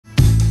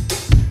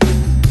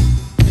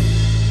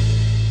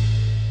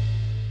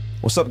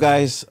What's up,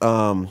 guys?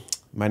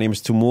 My name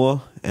is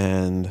Tumua,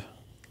 and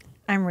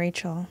I'm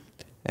Rachel.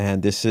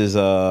 And this is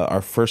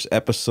our first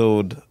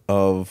episode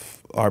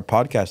of our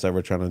podcast that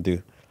we're trying to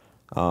do.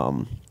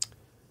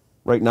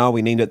 Right now,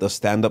 we named it The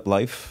Stand-Up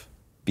Life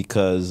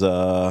because,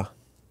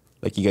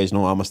 like you guys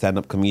know, I'm a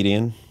stand-up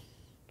comedian.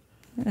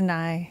 And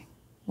I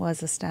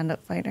was a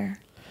stand-up fighter.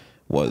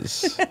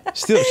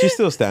 She's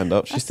still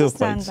stand-up. She still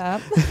fights.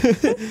 Stand-up.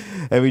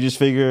 And we just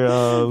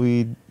figure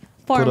we'd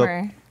put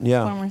a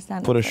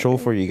show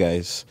for you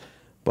guys.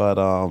 But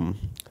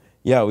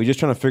yeah, we're just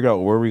trying to figure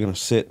out where we're gonna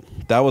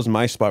sit. That was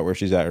my spot where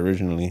she's at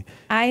originally.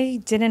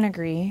 I didn't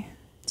agree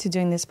to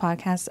doing this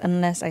podcast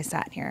unless I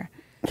sat here.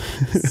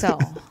 So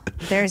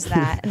there's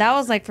that. That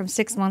was like from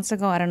 6 months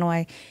ago. I don't know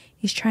why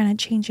he's trying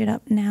to change it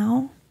up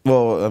now.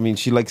 Well, I mean,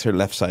 she likes her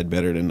left side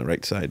better than the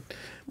right side.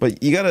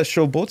 But you gotta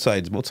show both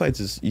sides. Both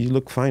sides you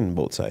look fine on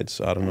both sides.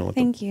 So I don't know.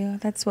 Thank you.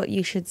 That's what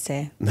you should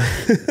say.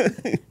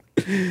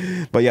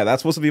 But yeah,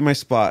 that's supposed to be my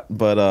spot.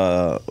 But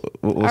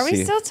we'll Are see.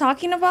 we still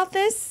talking about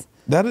this?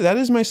 That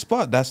is my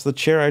spot. That's the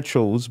chair I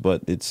chose.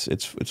 But it's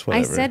whatever.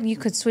 I said you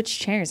could switch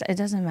chairs. It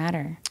doesn't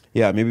matter.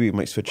 Yeah, maybe we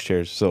might switch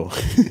chairs. So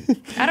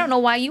I don't know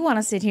why you want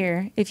to sit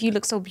here if you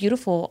look so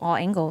beautiful all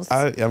angles.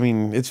 I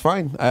mean, it's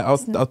fine.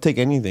 I'll take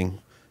anything.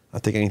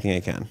 I'll take anything I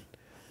can.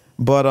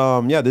 But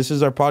yeah, this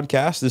is our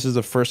podcast. This is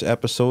the first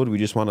episode. We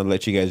just want to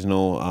let you guys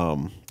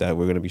know that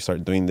we're gonna be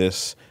start doing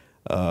this.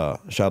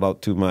 Shout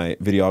out to my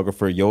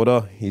videographer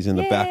Yoda. He's in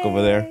the back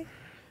over there.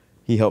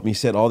 He helped me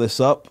set all this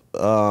up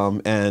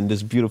and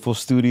this beautiful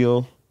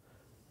studio.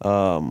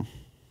 The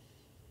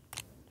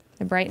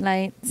bright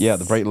lights. Yeah,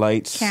 the bright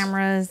lights.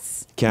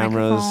 Cameras.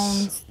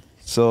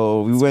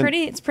 So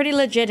It's pretty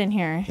legit in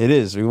here. It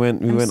is. We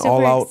went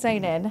all out.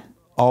 Excited.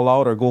 All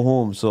out or go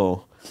home.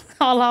 So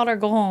all out or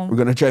go home. we're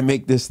gonna try and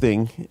make this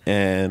thing,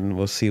 and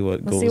we'll see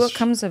what goes. See what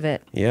comes of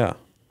it. Yeah.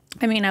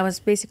 I mean, I was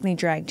basically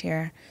dragged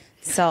here,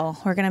 so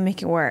we're gonna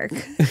make it work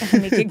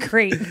and make it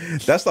great.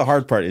 That's the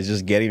hard part, is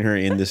just getting her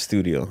in the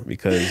studio,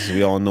 because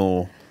we all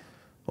know.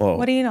 Well,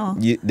 what do you know?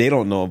 They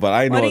don't know, but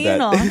I know that.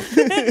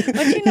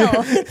 What do you know?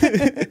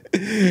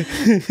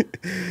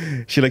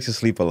 She likes to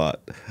sleep a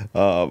lot.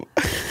 No,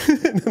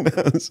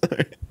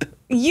 sorry.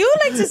 You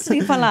like to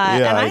sleep a lot,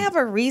 Yeah, and I have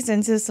a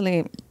reason to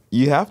sleep.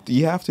 You have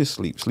to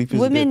sleep. Sleep is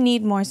Women good.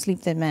 need more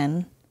sleep than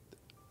men.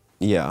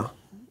 Yeah,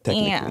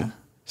 technically, Yeah.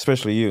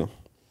 especially you.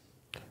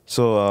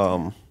 So,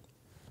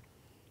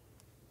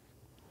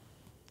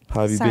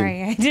 how have you been?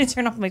 Sorry, I didn't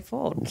turn off my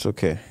phone. It's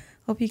okay.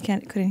 Hope you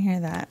couldn't hear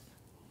that.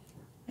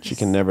 She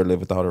can never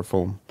live without her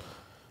phone.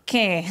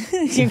 Okay,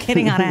 you're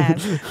getting out of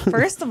hand.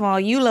 First of all,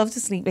 you love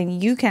to sleep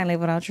and you can't live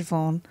without your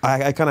phone.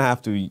 I kind of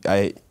have to.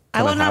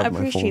 I will not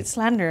appreciate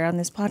slander on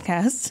this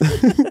podcast.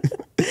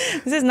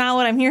 This is not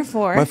what I'm here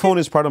for. My phone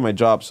is part of my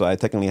job, so I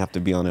technically have to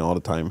be on it all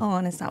the time. Oh,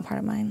 and it's not part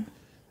of mine.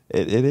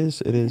 It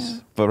is. Yeah.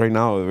 But right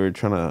now, we're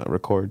trying to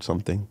record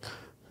something.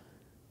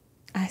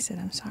 I said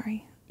I'm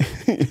sorry.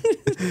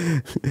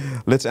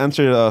 Let's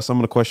answer some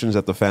of the questions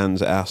that the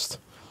fans asked.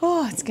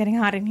 Oh, it's getting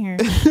hot in here.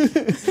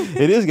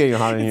 It is getting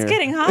hot in here. It's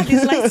getting hot.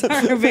 These lights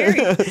are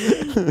very.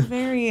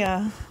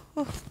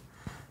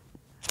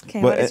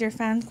 Okay, what is your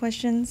fan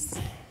questions?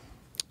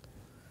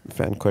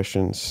 Fan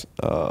questions.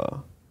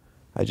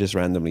 I just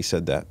randomly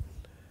said that.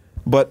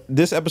 But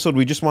this episode,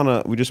 we just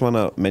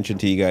wanna mention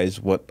to you guys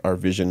what our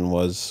vision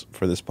was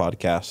for this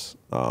podcast.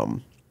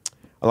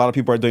 A lot of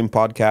people are doing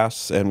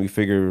podcasts, and we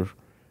figure,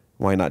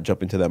 why not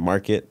jump into that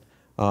market?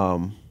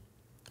 It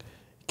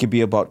could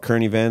be about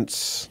current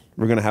events.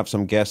 We're gonna have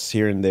some guests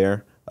here and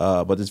there.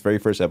 But this very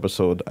first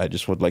episode, I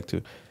just would like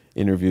to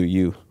interview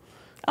you.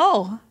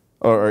 Oh.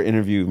 Or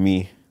interview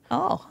me.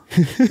 Oh.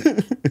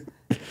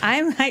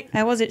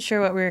 I wasn't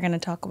sure what we were going to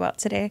talk about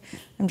today.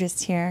 I'm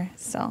just here,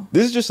 so.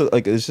 This is just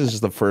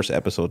the first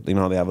episode. You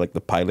know how they have like the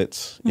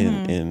pilots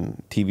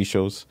in TV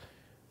shows.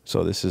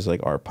 So this is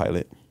like our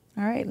pilot.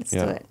 All right, let's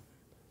do it.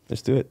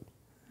 Let's do it.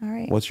 All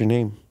right. What's your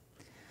name?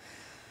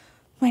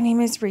 My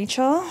name is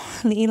Rachel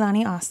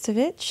Li'ilani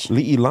Ostovich.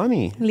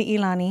 Li'ilani.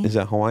 Li'ilani. Is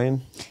that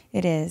Hawaiian?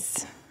 It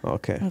is.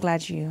 Okay. I'm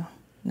glad you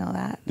know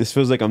that. This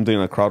feels like I'm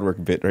doing a crowd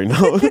work bit right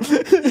now.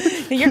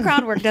 Your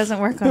crowd work doesn't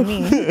work on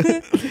me.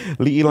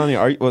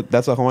 Li'ilani,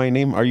 that's a Hawaiian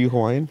name? Are you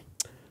Hawaiian?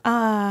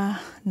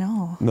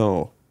 No.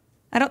 No.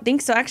 I don't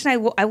think so.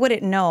 Actually, I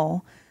wouldn't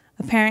know.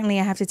 Apparently,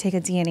 I have to take a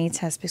DNA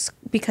test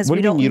because What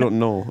we do you don't. mean you don't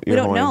know? We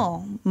don't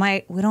know.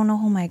 We don't know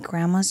who my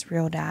grandma's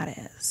real dad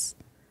is.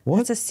 What?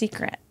 That's a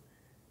secret.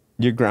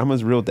 Your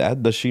grandma's real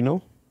dad? Does she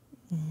know?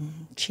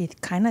 She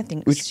kind of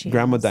thinks. Which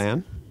grandma,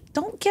 Diane?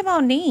 Don't give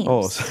out names.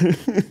 Oh,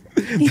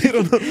 they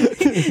don't know.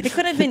 It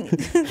could have been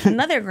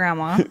another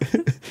grandma.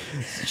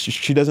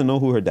 She doesn't know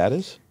who her dad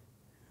is?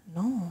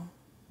 No.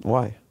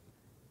 Why?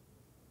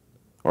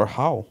 Or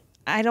how?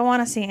 I don't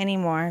want to say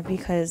anymore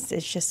because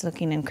it's just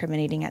looking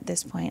incriminating at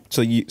this point.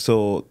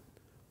 So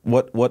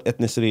what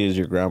ethnicity is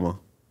your grandma?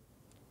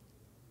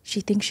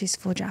 She thinks she's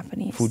full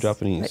Japanese. Full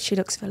Japanese. But she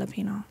looks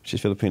Filipino.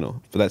 She's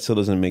Filipino. But that still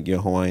doesn't make you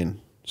a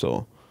Hawaiian.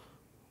 So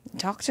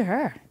Talk to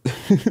her.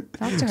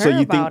 Talk to her So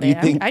you about think-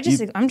 you it.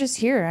 think- I'm just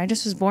here. I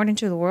just was born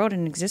into the world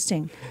and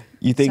existing.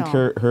 You think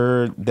So-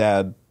 her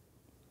dad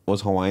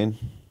was Hawaiian?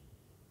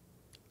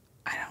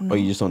 I don't know. Or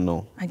you just don't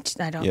know? I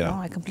don't Yeah. know.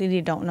 I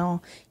completely don't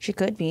know. She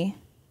could be.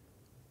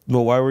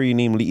 Well, why were you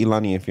named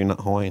Li'ilani if you're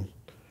not Hawaiian?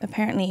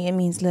 Apparently, it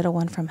means little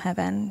one from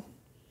heaven.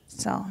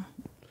 So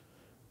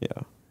Yeah.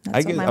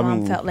 that's what my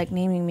mom felt like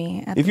naming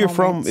me. At if the you're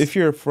moment.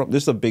 from,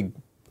 this is a big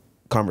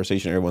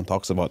conversation everyone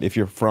talks about. If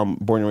you're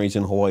born and raised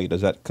in Hawaii,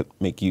 does that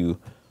make you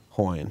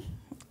Hawaiian?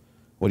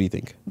 What do you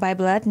think? By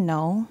blood,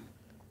 no.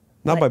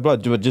 Not But- by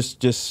blood, but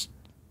just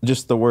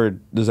the word.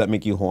 Does that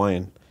make you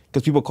Hawaiian?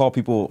 Because people call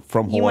people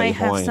from You Hawaii might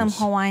have Hawaiians. some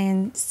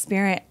Hawaiian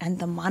spirit and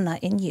the mana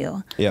in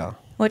you, Yeah.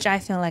 which I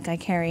feel like I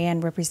carry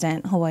and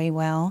represent Hawaii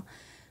well.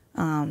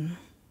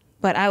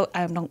 But I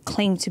don't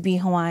claim to be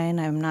Hawaiian.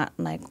 I'm not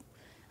like,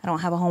 I don't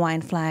have a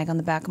Hawaiian flag on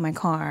the back of my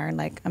car.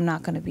 Like, I'm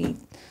not going to be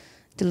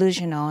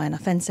delusional and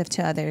offensive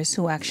to others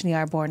who actually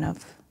are born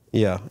of,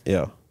 Yeah.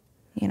 Yeah.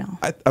 you know.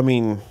 I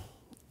mean,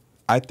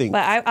 I think.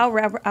 But I'll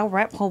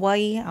rep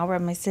Hawaii. I'll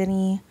rep my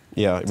city.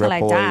 Yeah, till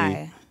I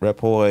die. Rep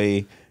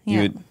Hawaii. You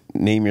Yeah. would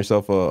name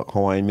yourself a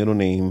Hawaiian middle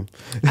name.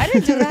 I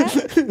didn't do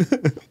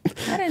that.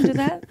 I didn't do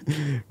that.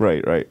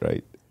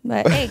 Right.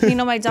 But hey, you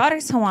know, my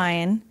daughter's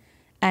Hawaiian,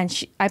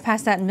 and I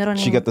passed that middle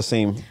name. She got the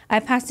same I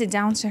passed it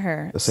down to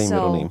her. same so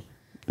middle name.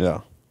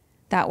 Yeah.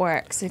 That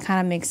works. It kind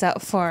of makes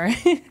up for.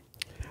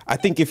 I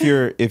think if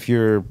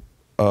you're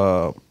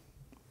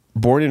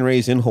born and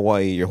raised in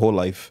Hawaii your whole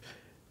life,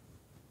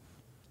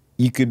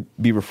 you could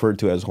be referred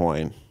to as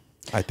Hawaiian.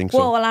 I think so.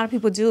 Well, a lot of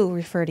people do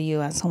refer to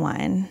you as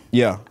Hawaiian.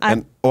 Yeah,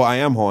 I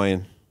am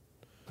Hawaiian.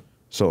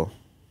 So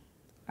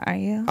Are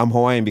you? I'm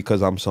Hawaiian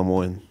because I'm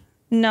Samoan.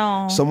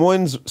 No.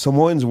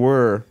 Samoans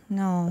were.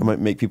 No. I might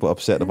make people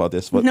upset about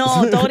this, but No,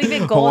 don't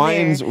even go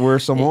Hawaiians there. were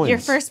Samoans. Your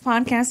first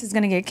podcast is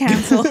going to get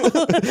canceled.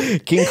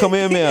 King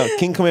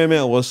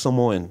Kamehameha was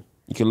Samoan.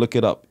 You can look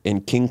it up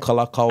in King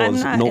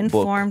Kalakaua's I'm not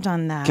notebook. informed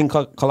on that. King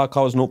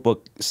Kalakaua's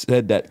notebook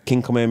said that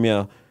King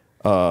Kamehameha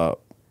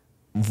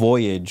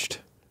voyaged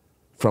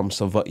from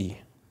Savaii,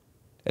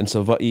 and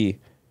Savaii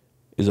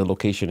is a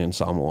location in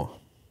Samoa.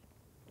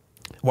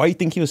 Why do you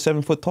think he was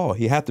 7 foot tall?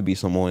 He had to be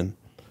Samoan.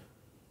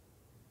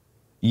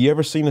 You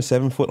ever seen a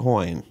 7 foot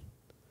Hawaiian?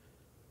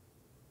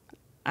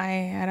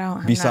 I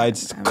don't.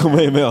 Besides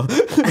Kamehameha.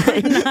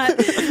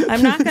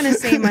 I'm not going to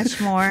say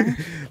much more.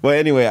 But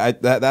anyway,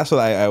 that's what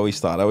I always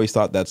thought. I always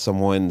thought that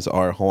Samoans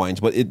are Hawaiians,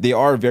 but they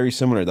are very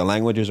similar. The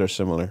languages are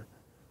similar.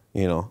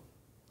 You know,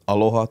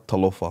 aloha,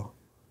 talofa,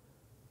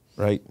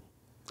 right?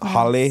 Yes.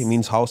 Hale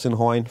means house in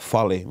Hawaiian.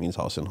 Fale means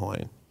house in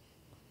Hawaiian,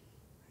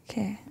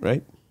 Okay.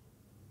 right?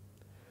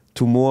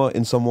 Tumua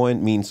in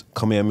Samoan means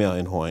Kamehameha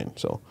in Hawaiian.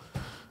 So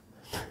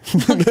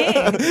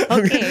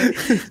Okay.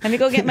 Let me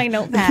go get my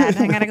notepad.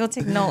 I gotta go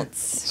take notes.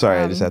 sorry,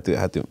 I just had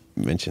to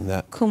mention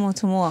that. Kumu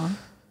Tumua.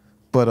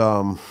 But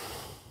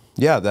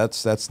yeah,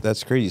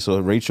 that's crazy. So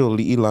Rachael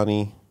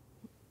Li'ilani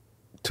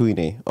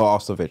Tuine. Oh,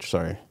 Ostovich,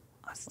 sorry.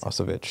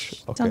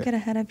 Ostovich. Okay. Don't get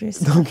ahead of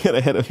yourself. Don't get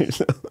ahead of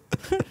yourself.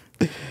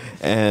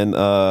 And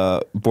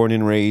born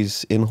and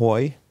raised in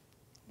Hawaii.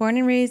 Born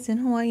and raised in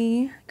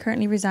Hawaii,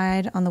 currently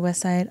reside on the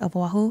west side of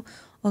Oahu,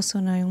 also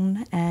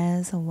known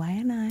as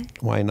Waianae.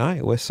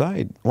 Waianae, west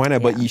side. Waianae, Yeah.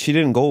 but she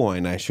didn't go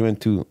Waianae. She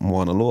went to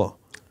Mauna Loa.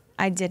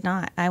 I did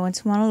not. I went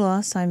to Mauna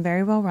Loa, so I'm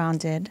very well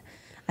rounded.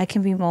 I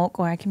can be moke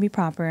or I can be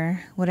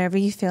proper, whatever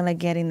you feel like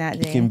getting that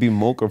day. You can be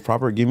moke or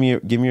proper. Give me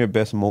your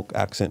best moke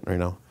accent right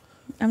now.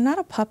 I'm not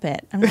a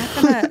puppet. I'm not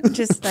gonna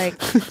just like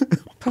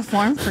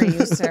perform for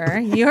you, sir.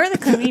 You're the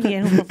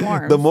comedian who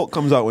performs. The moke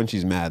comes out when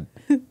she's mad.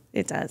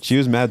 It does. She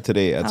was mad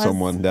today at was-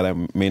 someone that I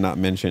may not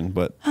mention,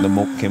 but the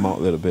moke came out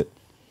a little bit.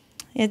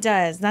 It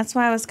does. That's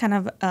why I was kind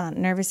of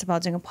nervous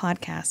about doing a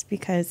podcast,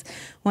 because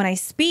when I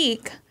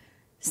speak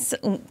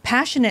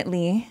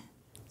passionately,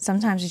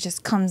 sometimes it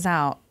just comes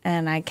out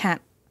and I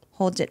can't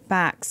hold it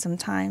back.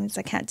 Sometimes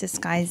I can't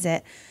disguise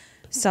it.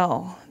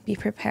 So be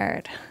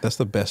prepared. That's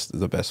the best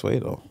way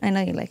though. I know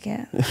you like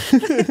it.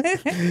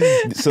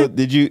 So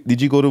did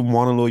you go to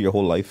Mauna Loa your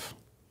whole life?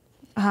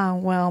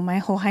 Well, my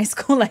whole high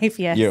school life,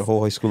 yes. Your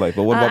whole high school life.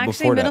 But what about actually,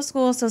 before middle that?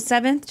 school, so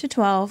 7th to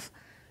 12th,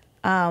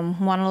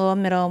 Mauna Loa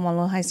Middle, Mauna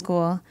Loa High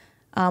School.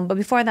 But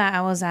before that,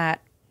 I was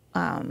at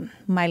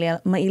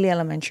Maili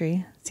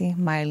Elementary. See,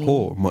 Maili.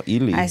 Oh,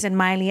 Maili. I said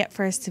Maili at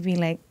first to be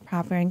like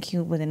proper and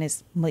cute, but then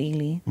it's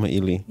Maili.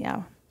 Maili.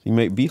 Yeah. You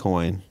might be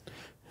Hawaiian.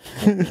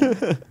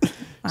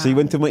 So you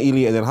went to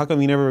Maili, and then how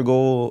come you never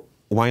go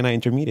Waianae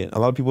Intermediate? A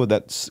lot of people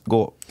that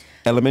go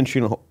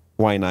elementary in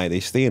Waianae, they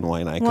stay in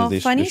Waianae because Well, they're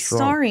funny strong.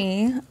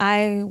 story.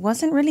 I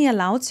wasn't really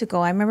allowed to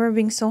go. I remember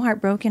being so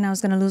heartbroken. I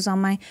was going to lose all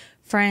my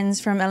friends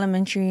from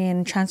elementary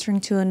and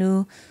transferring to a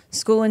new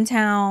school in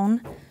town.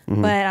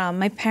 Mm-hmm. But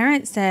my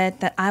parents said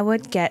that I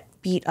would get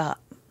beat up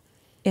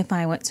if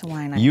I went to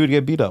Waianae. You would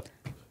get beat up.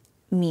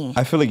 Me.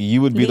 I feel like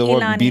you would be the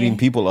one Li'ilani. beating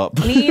people up.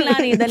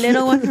 Li'ilani, the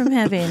little one from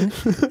heaven.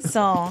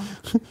 So,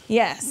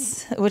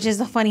 yes, which is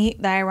the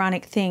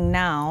ironic thing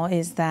now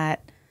is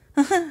that,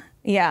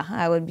 yeah,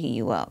 I would beat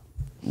you up.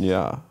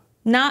 Yeah.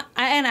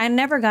 And I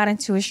never got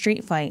into a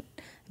street fight.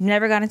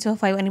 Never got into a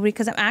fight with anybody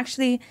because I'm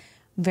actually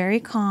very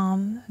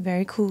calm,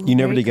 very cool. You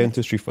never did get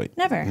into a street fight?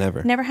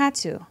 Never. Never had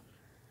to.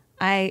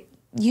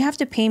 You have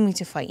to pay me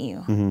to fight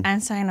you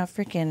and sign a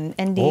freaking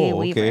NDA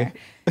waiver.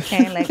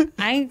 Okay, like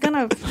I ain't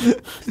gonna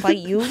fight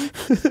you.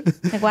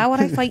 Like, why would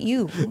I fight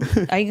you?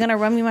 Are you gonna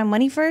run me my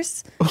money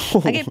first?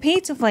 I get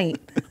paid to fight.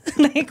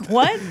 Like,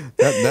 what?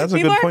 That's a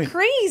People good point.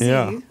 People are crazy.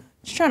 Yeah.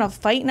 Just trying to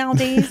fight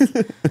nowadays.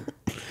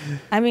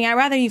 I mean, I'd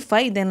rather you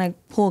fight than like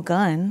pull a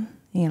gun,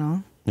 you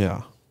know?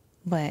 Yeah.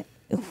 But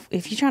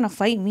if you're trying to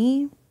fight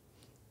me,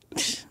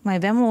 my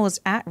Venmo was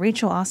at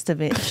Rachel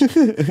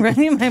Ostovich. Run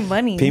me my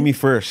money. Pay me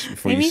first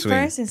before you swing. Pay me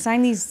first and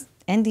sign these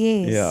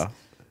NDAs. Yeah.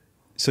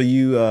 So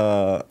you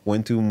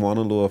went to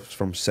Mauna Loa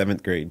from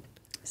 7th grade.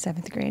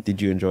 7th grade.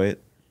 Did you enjoy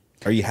it?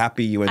 Are you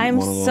happy you went to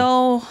Mauna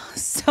Loa? I'm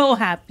so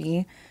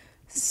happy.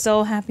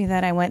 So happy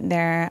that I went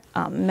there.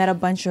 Met a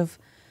bunch of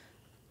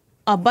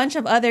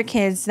other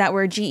kids that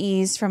were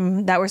GEs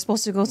that were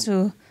supposed to go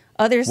to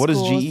other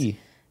schools. What is GE?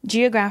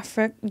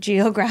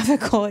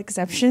 Geographical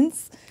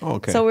exceptions. Oh,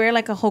 okay. So we were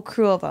like a whole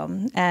crew of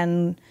them,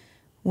 and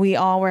we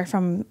all we're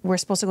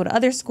supposed to go to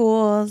other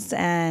schools,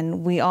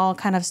 and we all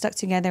kind of stuck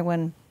together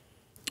when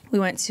we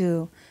went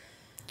to.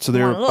 So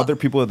there are other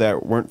people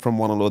that weren't from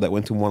Mauna Loa that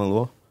went to Mauna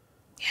Loa?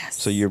 Yes.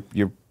 So you're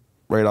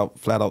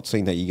flat out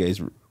saying that you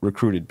guys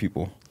recruited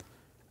people.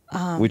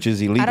 Which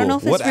is illegal. I don't know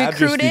if it's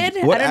recruited.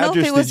 I don't know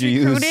if it was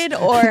recruited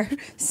or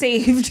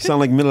saved.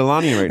 Sound like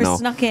Mililani right now.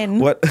 Snuck in.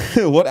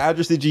 What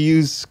address did you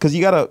use? Because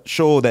you gotta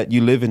show that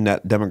you live in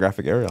that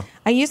demographic area.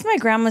 I used my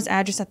grandma's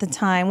address at the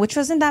time, which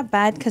wasn't that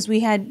bad because we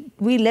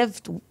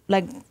lived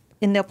like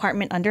in the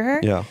apartment under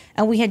her. Yeah.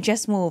 And we had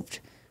just moved,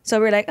 so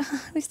we're like,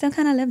 we still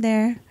kind of live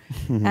there,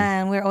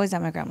 and we're always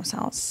at my grandma's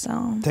house.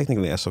 So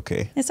technically, that's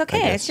okay. It's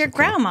okay. It's your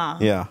grandma.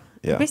 Yeah.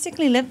 Yeah. I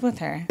basically lived with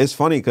her. It's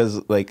funny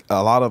because like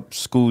a lot of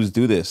schools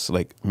do this,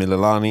 like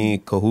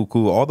Mililani,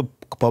 Kahuku, all the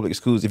public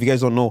schools. If you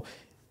guys don't know,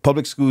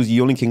 public schools,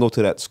 you only can go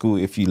to that school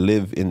if you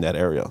live in that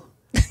area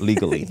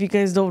legally. If you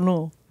guys don't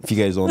know.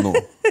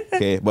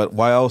 Okay. But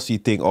why else do you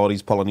think all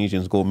these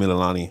Polynesians go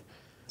Mililani?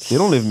 They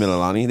don't live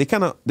Mililani.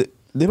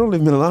 They don't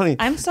live Mililani.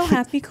 I'm so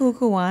happy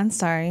Kahuku won.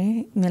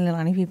 Sorry,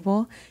 Mililani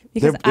people.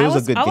 Because I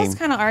was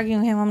kind of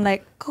arguing with him. I'm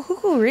like,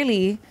 Kahuku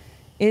really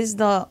is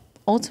the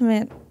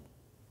ultimate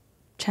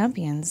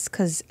champions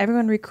because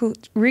everyone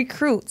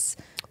recruits.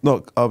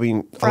 No, I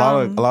mean a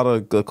lot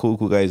of the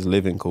Kahuku guys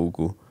live in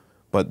Kahuku,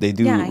 but they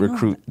do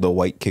recruit the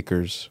white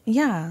kickers.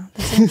 Yeah,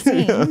 that's what I'm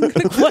saying.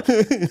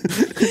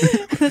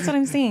 That's what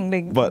I'm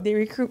saying. Like, they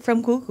recruit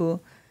from Kahuku.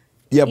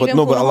 Yeah, but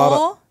Even but a lot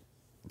of.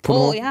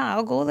 Oh yeah,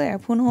 I'll go there.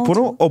 Punahou.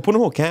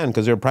 Punahou can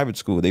because they're a private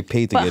school. They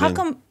pay to get in. But how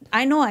come?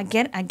 I know I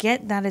get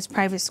that it's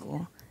private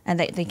school and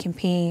that they can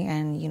pay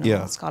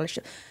and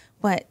scholarship,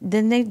 but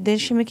then they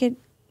should make it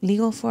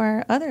legal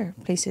for other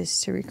places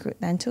to recruit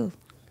then too,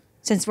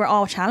 since we're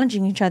all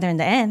challenging each other in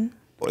the end.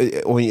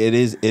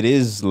 It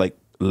is like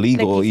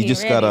legal. Like you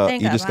just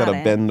gotta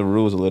bend the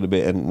rules a little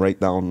bit and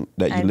write down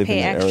that you live in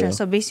that extra. area.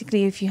 So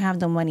basically, if you have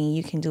the money,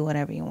 you can do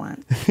whatever you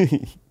want.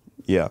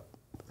 Yeah,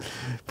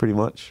 pretty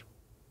much.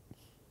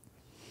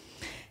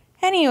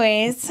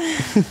 Anyways,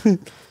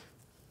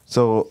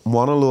 so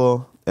Mauna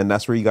Loa, and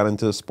that's where you got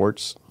into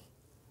sports,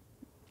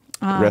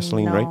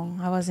 wrestling, no,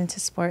 right? I was into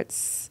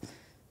sports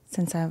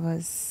since I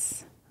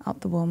was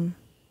out the womb.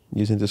 You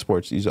was into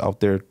sports. You was out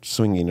there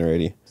swinging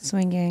already.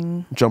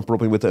 Swinging. Jump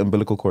roping with the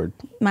umbilical cord.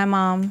 My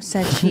mom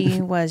said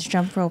she was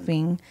jump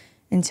roping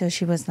until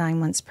she was 9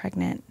 months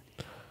pregnant.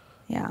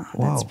 Yeah,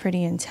 wow. That's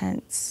pretty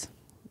intense.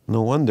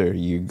 No wonder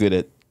you're good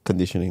at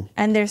conditioning.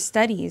 And there's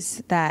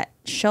studies that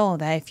show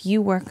that if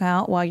you work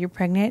out while you're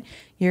pregnant,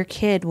 your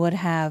kid would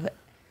have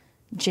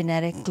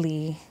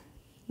genetically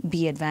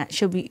be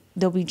advanced.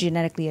 They'll be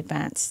genetically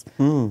advanced.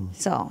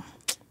 So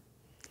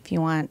if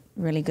you want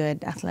really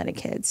good athletic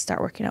kids,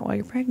 start working out while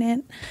you're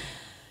pregnant.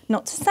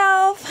 Note to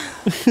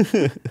self.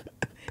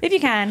 If you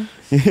can.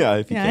 Yeah,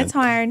 if you can. It's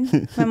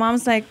hard. My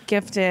mom's like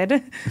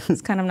gifted.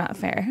 It's kind of not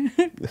fair.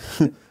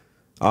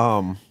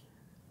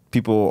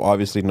 People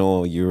obviously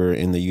know you were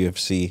in the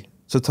UFC.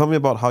 So tell me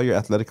about how your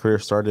athletic career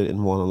started in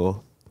Mauna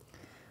Loa.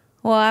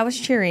 Well, I was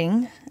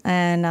cheering,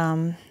 and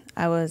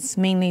I was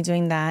mainly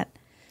doing that.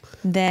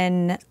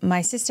 Then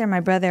my sister and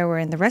my brother were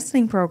in the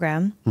wrestling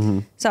program.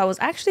 So I was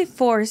actually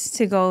forced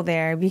to go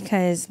there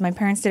because my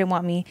parents didn't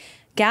want me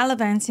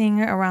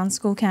gallivanting around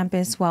school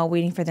campus while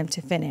waiting for them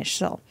to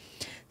finish.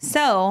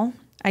 So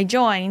I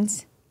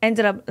joined,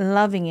 ended up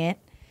loving it.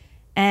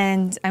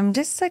 And I'm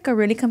just like a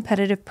really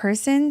competitive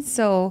person.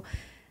 So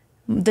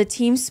the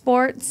team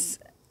sports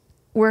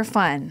were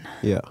fun.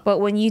 Yeah. But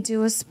when you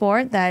do a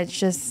sport that's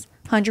just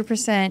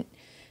 100%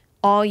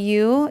 all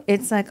you,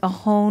 it's like a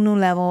whole new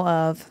level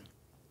of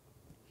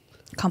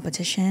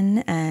competition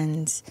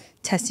and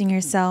testing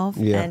yourself.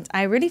 Yeah. And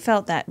I really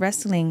felt that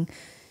wrestling,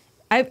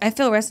 I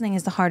feel wrestling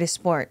is the hardest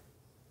sport.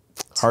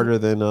 Harder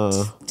than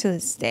to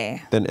this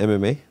day. Than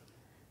MMA?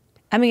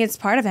 I mean, it's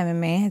part of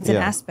MMA. It's an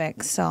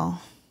aspect, so.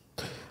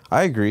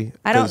 I agree.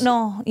 I don't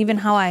know even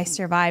how I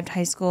survived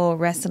high school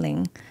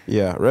wrestling.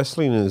 Yeah,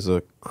 wrestling is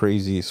a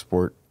crazy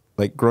sport.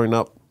 Like growing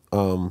up,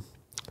 well,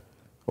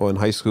 in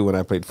high school when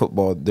I played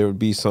football, there would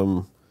be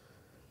some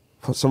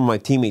of my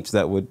teammates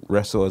that would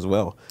wrestle as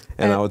well,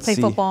 and I would play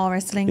see football,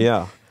 wrestling.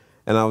 Yeah,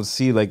 and I would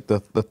see like the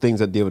things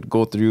that they would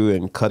go through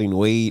and cutting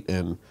weight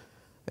and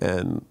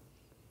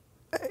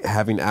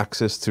having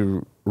access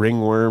to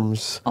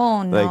ringworms.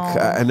 Oh no! Like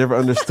I never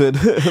understood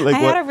like I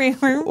had a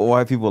ringworm.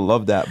 Why people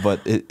love that, but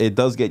it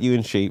does get you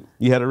in shape.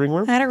 You had a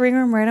ringworm? I had a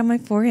ringworm right on my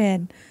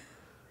forehead.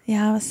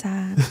 Yeah, I was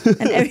sad,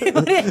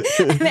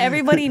 and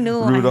everybody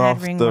knew Rudolph I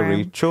had ringworm. the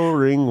Rachel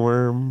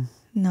ringworm.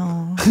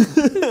 No,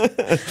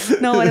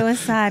 no, but it was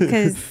sad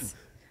because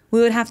we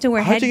would have to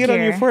wear How'd headgear. you get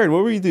on your forehead?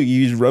 What were you doing?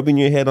 You just rubbing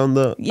your head on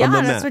the Yeah, on the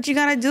that's mat? what you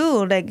gotta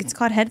do. Like it's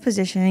called head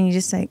position, and you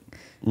just like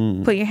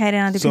put your head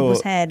in onto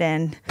people's head,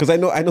 and because I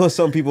know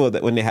some people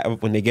that when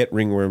they get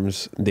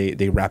ringworms,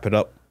 they wrap it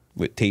up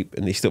with tape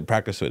and they still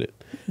practice with it.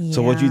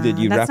 So what you did?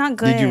 That's not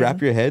Did you good.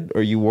 wrap your head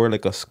or you wore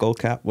like a skull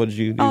cap? What did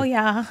you do? Oh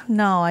yeah,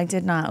 no, I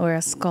did not wear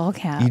a skull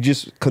cap. You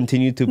just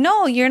continued to.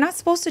 No, you're not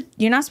supposed to.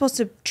 You're not supposed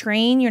to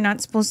train. You're not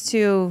supposed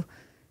to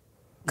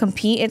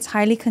compete. It's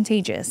highly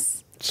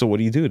contagious. So what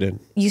do you do then?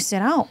 You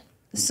sit out.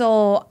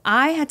 So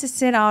I had to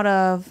sit out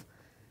of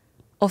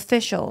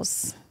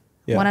officials.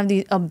 Yeah. One of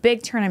a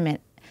big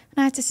tournament. And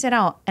I had to sit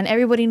out, and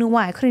everybody knew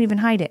why. I couldn't even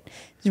hide it.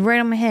 It was right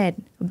on my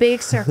head, a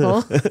big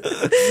circle.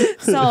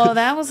 So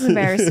that was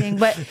embarrassing.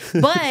 But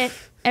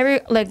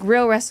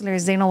real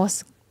wrestlers, they know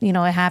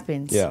it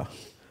happens. Yeah,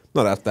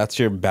 no, that's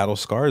your battle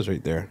scars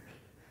right there.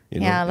 You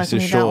know? Yeah, It's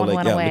luckily to show, that one like,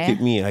 went yeah, away. look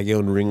at me, I get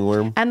on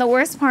ringworm. And the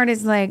worst part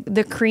is like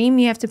the cream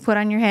you have to put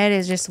on your head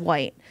is just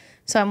white.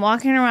 So I'm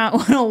walking around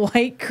with a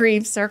white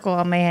cream circle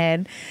on my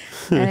head,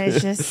 and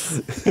it's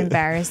just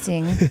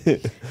embarrassing.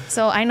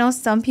 So I know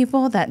some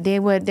people that they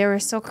were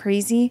so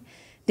crazy,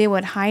 they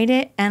would hide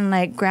it and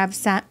like grab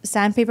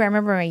sandpaper. I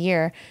remember a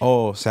year.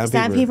 Oh,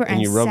 sandpaper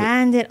And you rub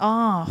sand it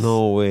off.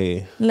 No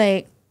way.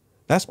 Like,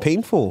 That's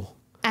painful.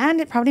 and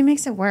it probably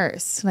makes it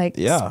worse. Like,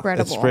 Yeah,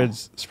 spreadable.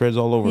 it spreads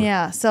all over.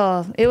 Yeah.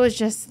 So that's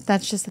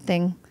just the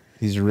thing.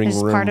 These It's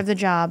ringworm. part of the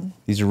job.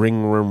 These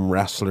ringworm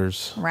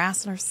wrestlers.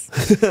 Wrestlers.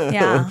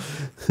 Yeah.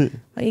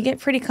 But you get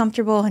pretty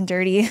comfortable and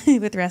dirty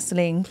with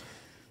wrestling.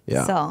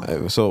 Yeah.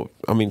 So.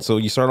 So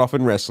you start off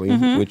in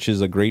wrestling, which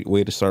is a great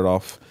way to start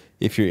off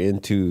if you're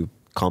into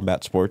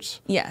combat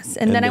sports. Yes.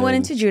 And then I went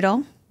into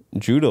judo.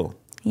 Judo.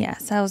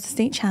 Yes. I was the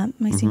state champ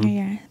my senior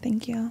year.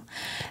 Thank you.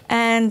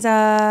 And so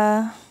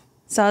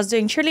I was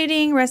doing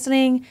cheerleading,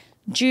 wrestling,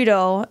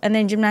 judo, and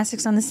then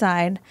gymnastics on the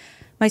side.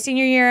 My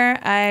senior year,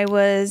 I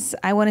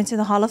went into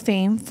the Hall of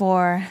Fame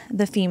for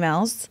the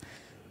females.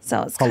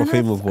 So it's Hall of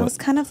Fame of what? I was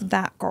kind of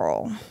that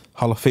girl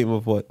Hall of Fame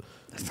of what?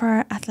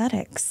 for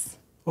athletics.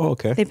 Oh,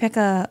 okay. They pick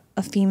a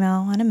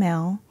female and a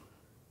male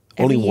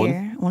Only every one?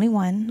 year. Only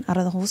one out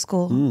of the whole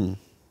school.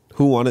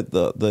 Who won it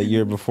the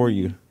year before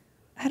you?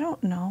 I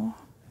don't know.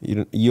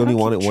 You I only don't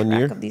won keep it one track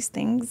year? of these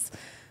things.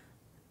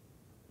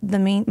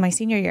 My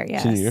senior year,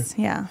 yes. Senior year?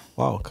 Yeah.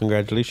 Wow,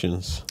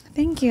 congratulations.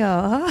 Thank you.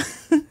 I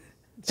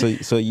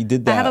So you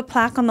did that. have a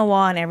plaque on the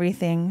wall and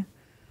everything.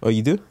 Oh,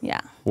 you do?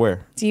 Yeah.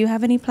 Where? Do you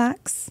have any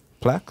plaques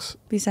Plaques?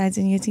 besides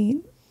in UT?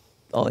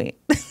 Oh wait.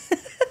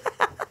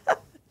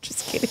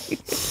 Just kidding.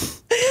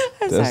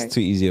 I'm That's sorry. too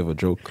easy of a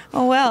joke.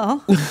 Oh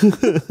well.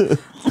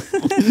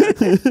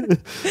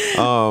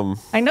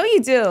 I know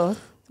you do.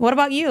 What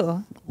about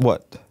you?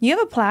 What? You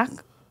have a plaque?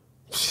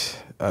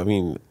 I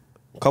mean,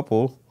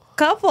 couple.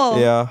 Couple.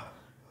 Yeah.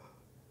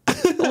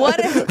 What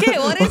is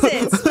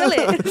it? Spill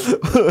it.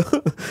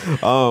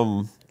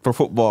 For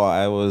football,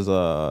 I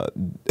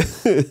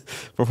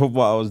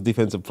was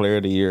defensive player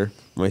of the year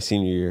my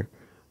senior year.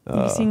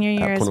 Your senior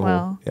year at as Punahou.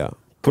 well. Yeah,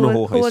 Who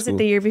Punahou High was School. it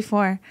the year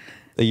before?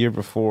 The year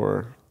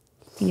before,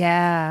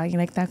 Yeah, you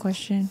like that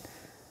question?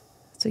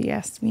 So you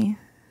asked me.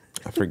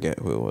 I forget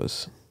who it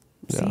was.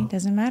 See, Yeah.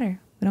 doesn't matter.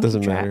 We don't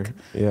Doesn't keep track. matter.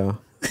 Yeah.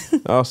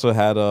 I also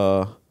had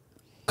a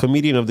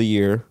comedian of the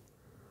year.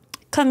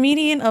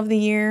 Comedian of the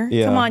year.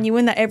 Yeah. Come on, you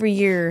win that every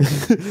year.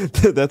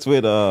 That's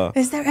with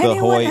Is there the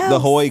anyone else? the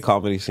Hawaii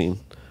comedy scene.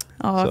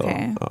 Oh,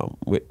 okay. So,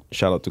 with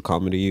shout out to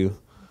Comedy U.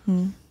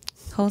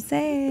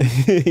 Jose.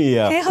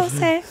 Yeah. Hey,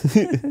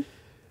 Jose.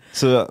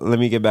 So let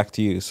me get back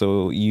to you.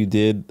 So you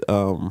did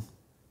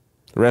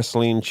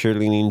wrestling,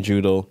 cheerleading,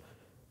 judo.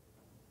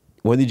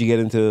 When did you get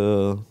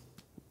into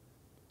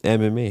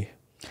MMA?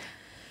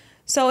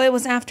 So it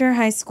was after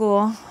high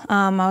school.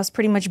 I was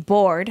pretty much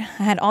bored.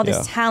 I had all this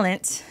Yeah.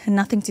 talent and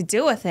nothing to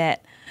do with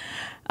it.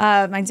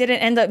 I didn't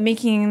end up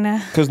making.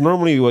 Because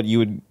normally you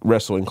would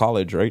wrestle in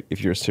college, right?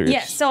 If you're serious.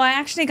 Yes. So I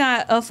actually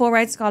got a full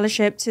ride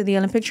scholarship to the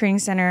Olympic Training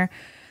Center,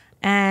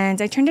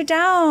 and I turned it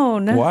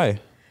down. Why?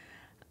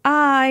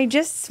 I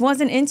just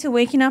wasn't into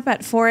waking up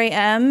at 4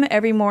 a.m.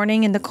 every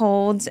morning in the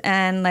cold,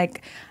 and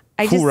like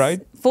Full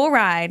ride? Full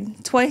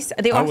ride twice.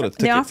 They I would've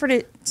took it. offered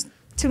it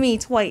to me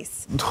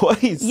twice.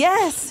 Twice.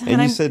 Yes,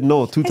 And you said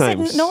no two I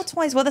times. said no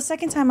twice. Well, the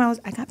second time I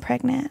got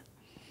pregnant.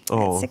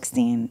 Oh. At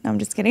 16. No, I'm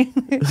just kidding.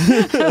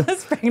 I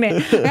was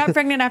pregnant. I got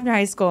pregnant after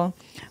high school.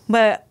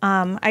 But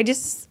I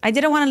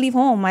didn't want to leave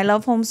home. I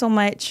love home so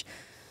much.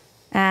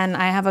 And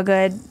I have a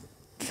good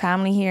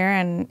family here.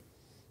 And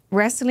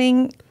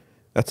wrestling.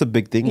 That's a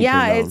big thing.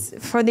 Yeah, it's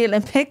for the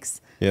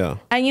Olympics. Yeah.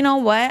 And you know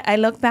what? I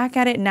look back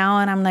at it now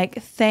and I'm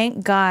like,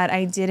 thank God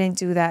I didn't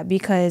do that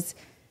because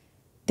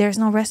there's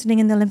no wrestling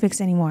in the Olympics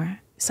anymore.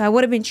 So I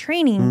would have been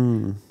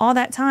training all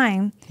that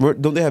time.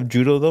 Don't they have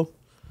judo though?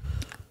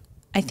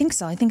 I think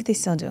so. I think they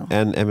still do.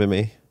 And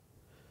MMA.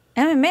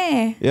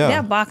 MMA? Yeah. They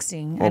have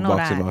boxing. Oh, I know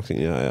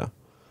boxing. Yeah.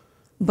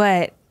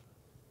 But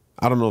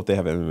I don't know if they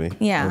have MMA.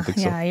 yeah, I don't think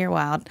so. you're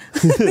wild.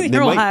 They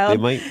You're wild.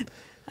 They might.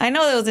 I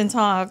know it was in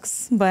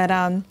talks, but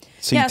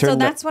So yeah, so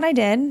that's what I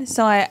did.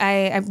 So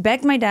I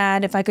begged my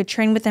dad if I could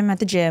train with him at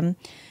the gym.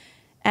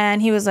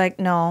 And he was like,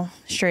 no,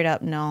 straight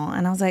up, no.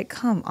 And I was like,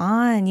 come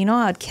on, you know,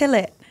 I'd kill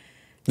it.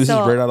 This is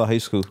right out of high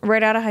school.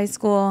 Right out of high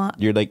school.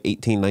 You're like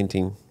 18,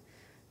 19.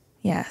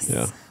 Yes.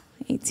 Yeah.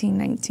 18,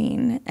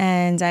 19.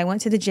 And I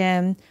went to the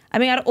gym. I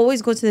mean, I'd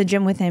always go to the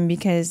gym with him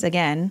because,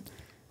 again,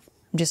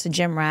 I'm just a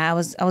gym rat.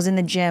 I was in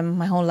the gym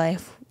my whole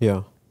life.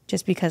 Yeah.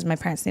 Just because my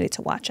parents needed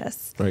to watch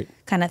us. Right.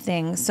 Kind of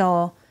thing.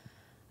 So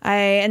I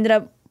ended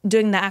up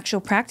doing the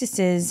actual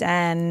practices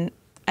and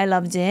I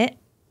loved it.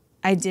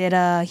 I did,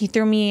 he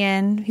threw me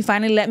in. He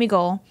finally let me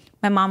go.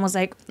 My mom was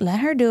like, let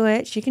her do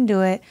it. She can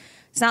do it.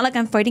 It's not like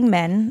I'm fighting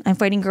men. I'm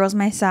fighting girls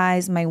my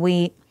size, my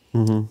weight,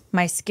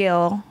 my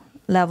skill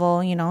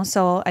level, you know.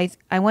 So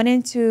I went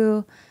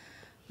into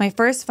my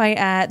first fight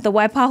at the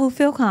Waipahu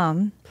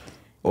Philcom.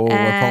 Oh,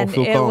 and Waipahu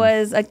Philcom. it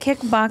was a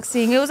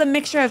kickboxing. It was a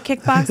mixture of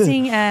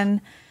kickboxing and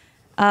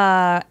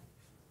I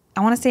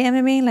want to say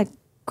MMA, like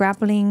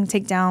grappling,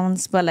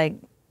 takedowns, but like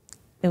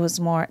there was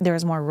more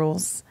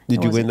rules.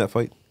 Did you win that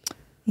fight?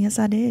 Yes,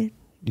 I did.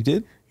 You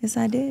did? Yes,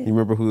 I did. You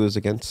remember who it was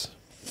against?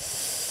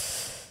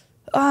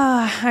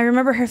 I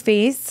remember her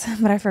face,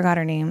 but I forgot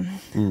her name.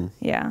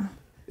 Yeah.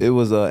 It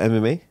was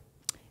MMA?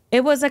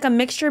 It was like a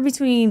mixture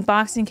between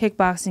boxing,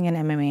 kickboxing, and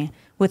MMA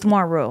with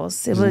more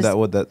rules. Isn't that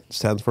what that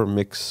stands for?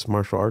 Mixed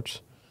martial arts?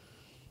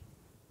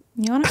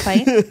 You want to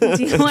fight?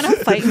 Do you want to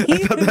fight me? I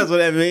thought that's what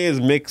MMA is,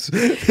 mixed.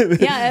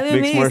 Yeah,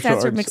 MMA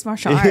stands for mixed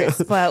martial arts.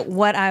 Yeah. But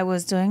what I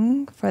was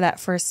doing for that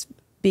first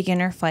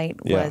beginner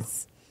fight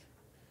was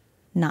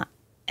not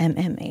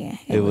MMA.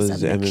 It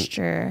was a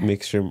mixture.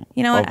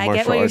 You know what? I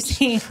get what you're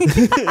saying.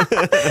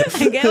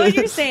 I get what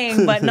you're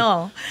saying, but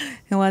no,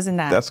 it wasn't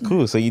that. That's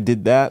cool. So you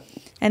did that.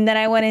 And then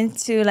I went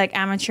into like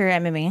amateur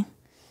MMA.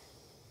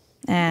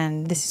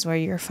 And this is where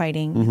you're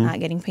fighting, not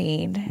getting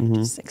paid,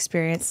 just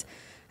experience.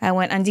 I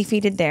went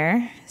undefeated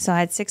there. So I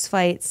had 6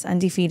 fights,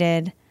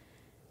 undefeated.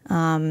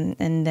 And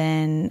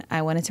then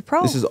I went into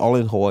pro. This is all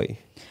in Hawaii?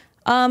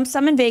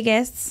 Some in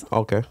Vegas.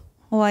 Okay.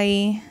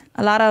 Hawaii.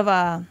 A lot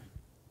of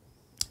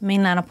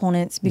mainland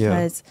opponents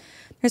because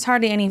there's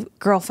hardly any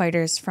girl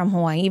fighters from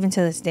Hawaii, even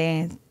to this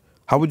day.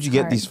 How would you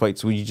get these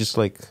fights? Would you just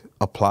like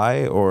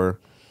apply or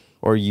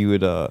you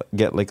would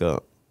get like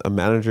a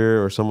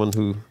manager or someone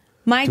who...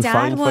 My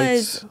dad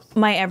was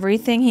my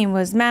everything. He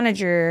was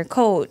manager,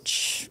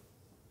 coach.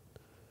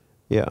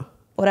 Yeah.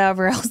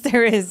 Whatever else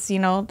there is, you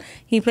know.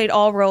 He played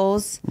all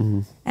roles.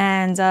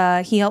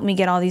 And he helped me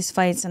get all these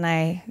fights. And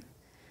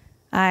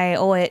I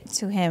owe it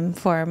to him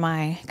for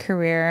my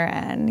career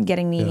and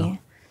getting me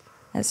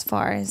as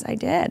far as I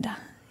did.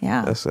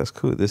 Yeah. That's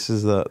cool. This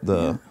is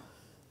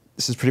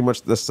this is pretty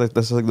much that's like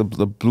the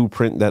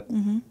blueprint that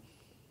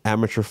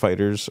amateur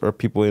fighters or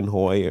people in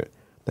Hawaii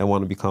that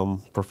want to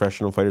become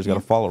professional fighters got to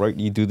follow, right?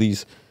 You do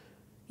these.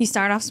 You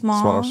start off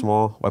small.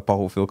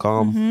 Waipahu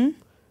Philcom.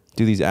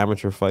 Do these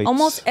amateur fights.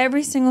 Almost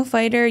every single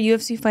fighter,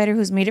 UFC fighter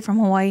who's made it from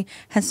Hawaii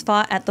has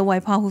fought at the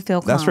Waipahu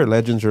Philcom. That's where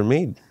legends are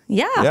made.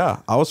 Yeah. Yeah.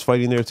 I was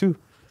fighting there too.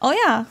 Oh,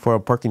 yeah. For a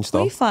parking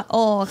stall. We fought.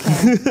 Oh,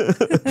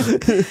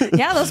 okay.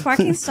 Yeah, those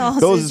parking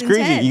stalls. Those is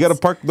crazy. Intense. You got to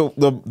park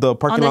the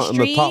parking lot on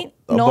the top.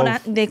 No,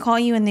 they call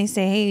you and they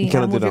say, hey, you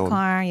got to move your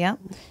car. Yep.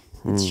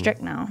 It's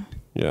strict now.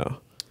 Yeah.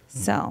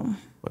 So.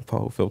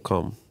 Waipahu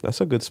Philcom. That's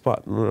a good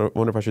spot. I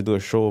wonder if I should do a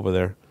show over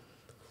there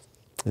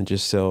and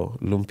just sell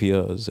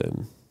lumpias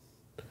and...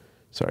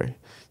 Sorry.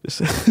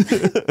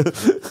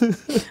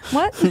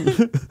 What?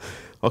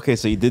 Okay,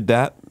 so you did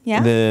that.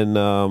 Yeah. Then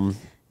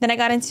I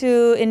got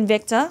into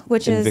Invicta,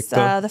 which is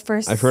the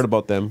first. I've heard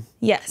about them.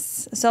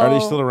 Yes. So are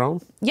they still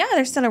around? Yeah,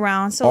 they're still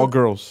around. So all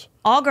girls.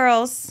 All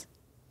girls.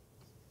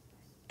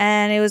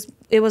 And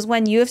it was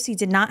when UFC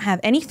did not have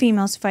any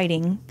females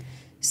fighting.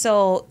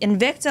 So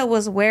Invicta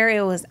was where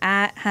it was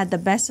at, had the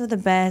best of the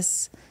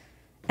best.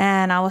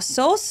 And I was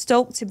so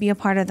stoked to be a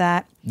part of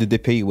that. Did they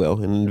pay you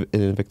well in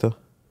Invicta?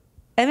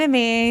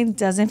 MMA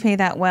doesn't pay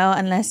that well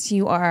unless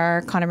you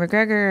are Conor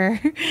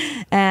McGregor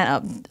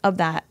and of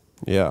that.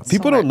 Yeah,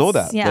 people don't know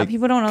that. Yeah, like,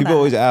 people don't know that. People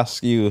always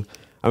ask you.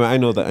 I mean, I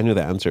know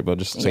the answer, but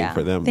just saying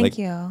for them. Thank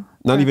you.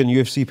 Not even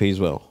UFC pays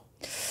well.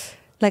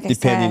 Like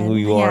depending I said, who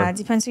you are. Yeah, it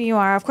depends who you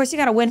are. Of course, you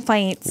got to win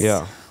fights.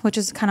 Yeah, which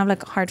is kind of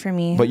like hard for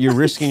me. But you're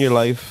risking your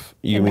life.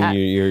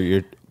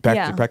 You're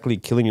Yeah. practically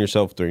killing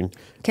yourself during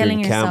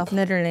Killing camp, yourself,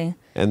 literally.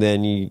 and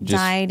then you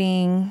just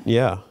Dieting,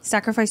 yeah.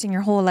 sacrificing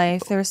your whole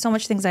life. There were so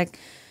much things like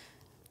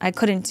I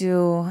couldn't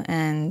do,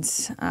 and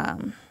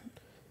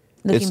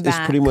looking back,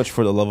 It's pretty much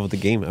for the love of the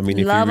game. I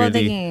mean, Love of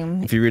the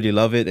game. if you really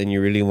love it and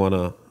you really want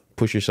to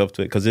push yourself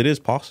to it, because it is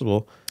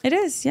possible It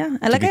is, yeah. And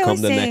to like I become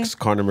always the say, next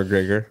Conor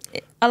McGregor.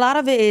 a lot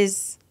of it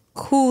is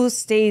who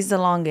stays the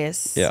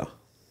longest. Yeah.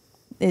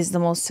 Is the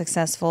most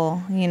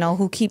successful. You know,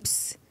 who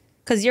keeps,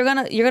 because you're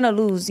gonna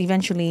lose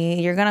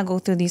eventually. You're gonna go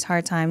through these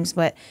hard times,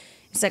 but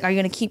it's like, are you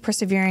gonna keep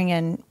persevering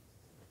and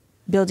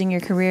building your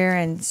career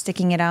and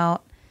sticking it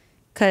out?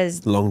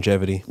 Because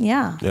Longevity.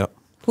 yeah, Yeah.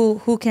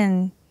 who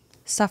can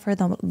suffer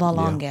the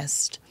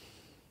longest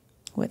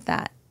with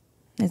that?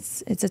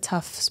 It's a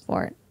tough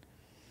sport.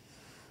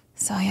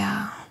 So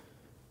yeah.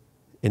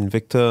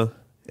 Invicta,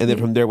 and then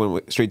from there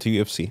went straight to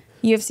UFC.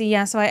 UFC,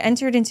 yeah. So I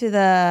entered into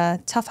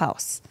the Tough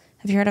House.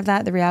 Have you heard of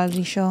that? The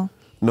reality show?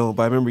 No,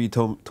 but I remember you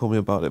told me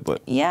about it.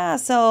 But Yeah.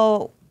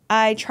 So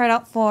I tried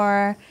out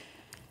for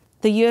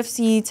the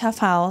UFC Tough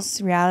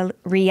House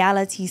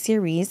reality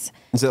series.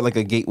 is that like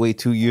a gateway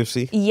to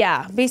UFC?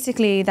 Yeah,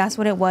 basically that's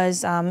what it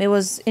was. It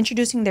was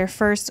introducing their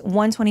first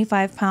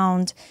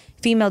 125-pound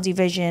female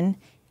division.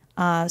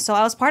 So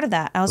I was part of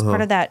that. I was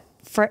part of that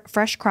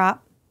fresh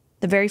crop,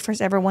 the very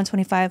first ever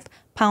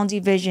 125-pound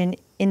division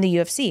in the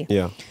UFC.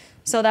 Yeah.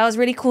 So that was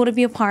really cool to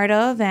be a part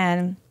of,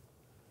 and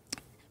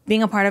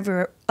being a part of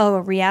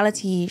a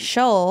reality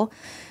show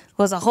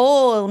was a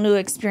whole new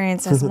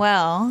experience as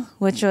well,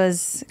 which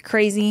was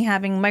crazy,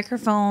 having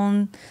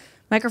microphones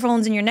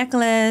in your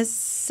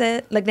necklace.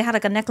 Like they had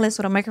like a necklace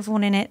with a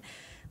microphone in it.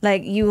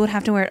 Like you would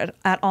have to wear it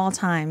at all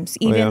times,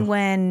 even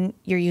when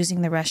you're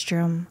using the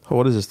restroom.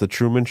 What is this? The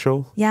Truman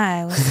Show?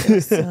 Yeah,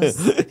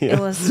 it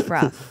was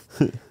rough.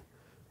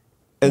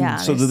 And Yeah,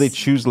 so, did they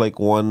choose like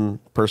one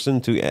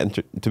person to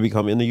enter to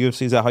become in the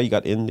UFC? Is that how you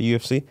got in the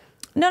UFC?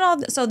 No.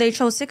 So they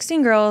chose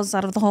 16 girls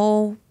out of the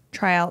whole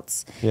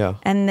tryouts. Yeah.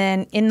 And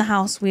then in the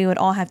house, we would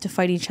all have to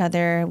fight each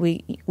other.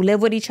 We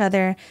live with each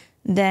other,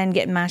 then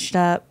get matched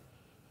up,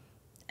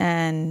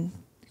 and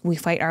we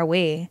fight our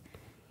way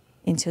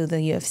into the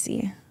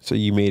UFC. So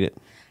you made it.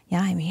 Yeah,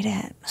 I made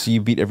it. So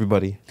you beat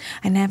everybody.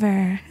 I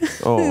never.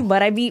 Oh.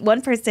 But I beat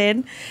one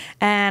person,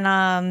 and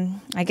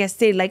I guess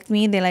they liked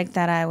me. They liked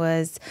that I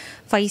was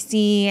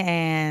feisty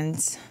and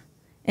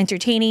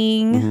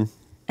entertaining,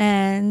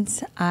 and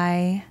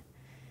I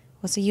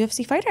was a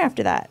UFC fighter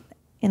after that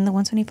in the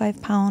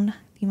 125-pound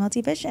female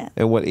division.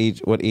 And what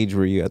age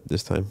were you at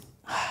this time?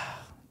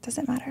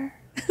 Doesn't matter.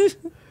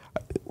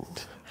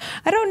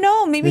 I don't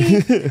know. Maybe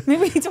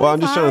 25. Well, I'm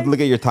just trying to look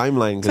at your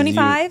timeline.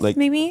 25,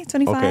 maybe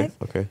 25.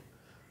 Okay.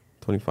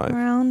 25.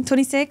 Around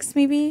 26,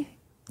 maybe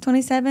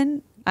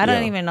 27. I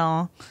don't Yeah. even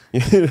know.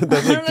 That's I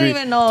like don't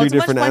even know. three Too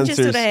much different punches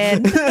to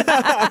answers. the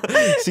head.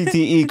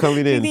 CTE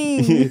coming in.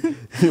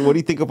 CTE. What do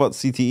you think about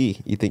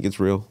CTE? You think it's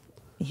real?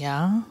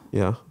 Yeah.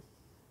 Yeah.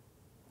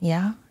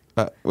 Yeah.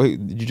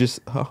 Wait, did you just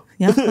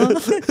Yeah.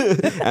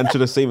 answer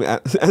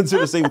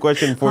the same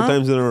question 4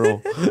 times in a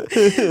row?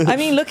 I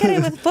mean, look at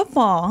it with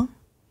football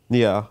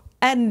Yeah.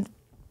 and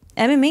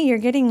MMA. You're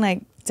getting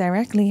like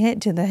directly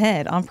hit to the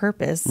head on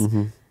purpose.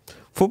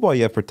 Football,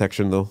 you have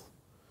protection though.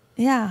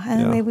 Yeah,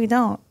 and Yeah. we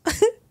don't.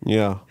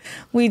 Yeah.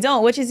 We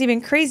don't, which is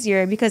even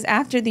crazier because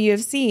after the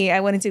UFC, I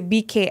went into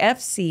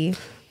BKFC,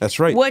 That's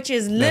right. which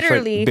is That's right.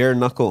 literally bare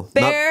knuckle.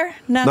 bare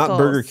knuckles. Not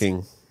Burger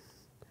King.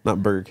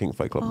 Not Burger King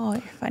Fight Club. Oh,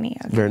 you're funny.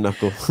 Okay. Bare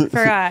knuckle.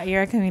 Forgot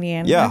you're a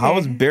comedian. Yeah. Okay. How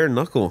was bare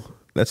knuckle?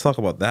 Let's talk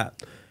about that.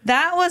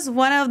 That was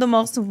one of the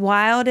most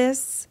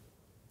wildest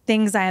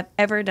things I have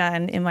ever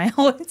done in my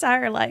whole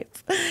entire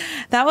life.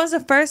 That was the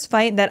first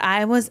fight that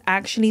I was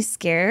actually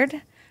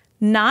scared,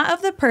 not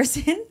of the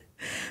person,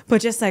 but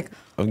just like,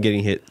 I'm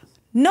getting hit.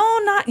 no,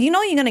 not, you're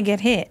going to get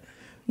hit.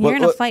 You're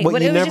in a fight.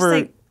 But you it was never,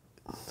 just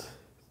like,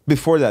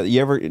 before that,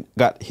 you ever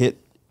got hit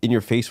in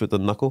your face with a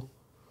knuckle?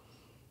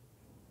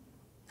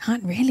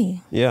 not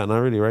really. Yeah, not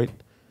really, right?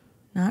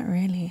 Not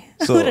really.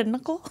 So- With a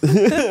knuckle?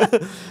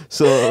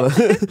 So,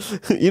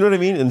 you know what I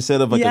mean?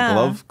 Instead of like Yeah. a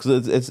glove,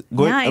 because it's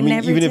going. Yeah, I I mean,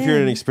 never even if you're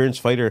an did.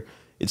 experienced fighter,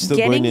 it's still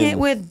Getting going in. hit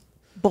with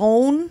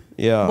bone,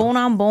 Yeah. bone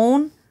on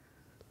bone,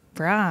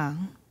 bruh,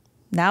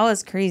 that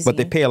was crazy. But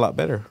they pay a lot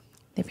better.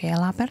 They pay a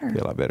lot better. Pay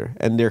a lot better,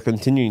 and they're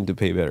continuing to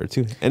pay better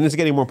too. And it's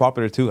getting more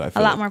popular too. I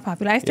feel A lot like. more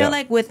popular. I feel Yeah.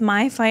 like with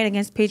my fight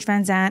against Paige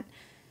Van Zant,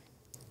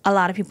 a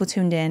lot of people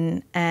tuned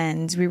in,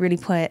 and we really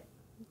put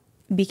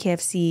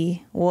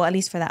BKFC, well, at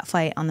least for that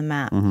fight, on the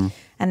map. Mm-hmm.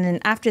 And then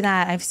after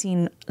that, I've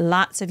seen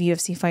lots of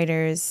UFC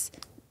fighters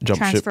Jump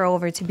ship. transfer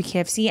over to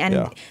BKFC, and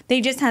Yeah. they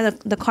just had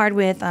the card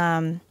with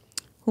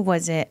who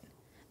was it?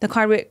 The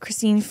card with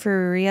Christine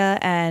Furia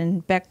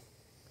and Beck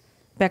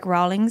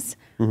Rawlings.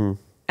 Mm-hmm.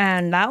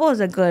 And that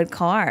was a good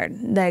card.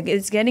 Like,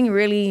 it's getting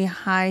really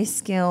high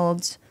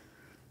skilled.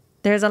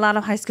 There's a lot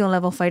of high skill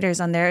level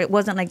fighters on there. It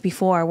wasn't like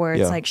before where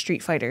it's Yeah. like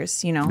street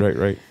fighters, you know?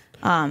 Right.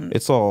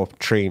 It's all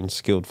trained,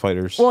 skilled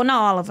fighters. Well,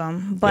 not all of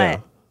them, but Yeah.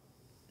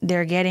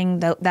 they're getting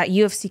that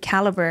UFC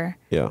caliber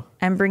Yeah.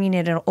 and bringing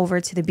it over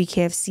to the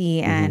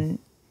BKFC and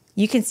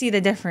you can see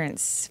the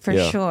difference for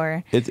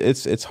sure.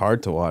 It's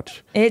hard to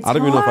watch. It's I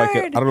don't even know if I hard.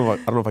 can. I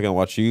don't know if I can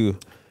watch you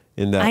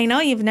in that. I know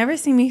you've never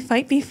seen me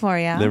fight before,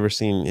 yeah. Never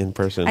seen in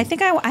person. I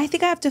think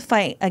I have to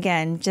fight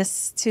again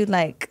just to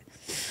like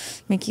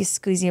make you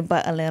squeeze your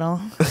butt a little.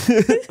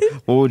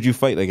 What would you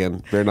fight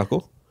again? Bare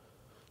knuckle?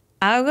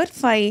 I would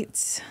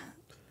fight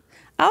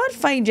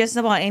just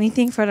about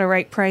anything for the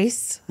right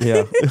price.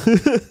 Yeah.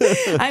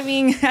 I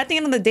mean, at the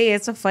end of the day,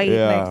 it's a fight.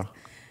 Yeah. Like,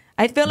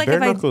 I feel like Bare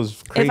if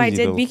knuckle's I crazy,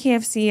 did though.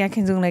 BKFC, I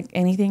can do like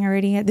anything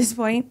already at this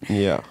point.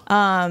 Yeah.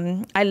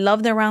 I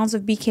love the rounds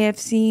of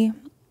BKFC.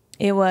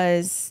 It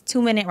was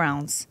 2-minute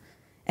rounds,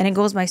 and it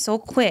goes by so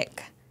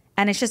quick.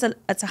 And it's just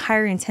it's a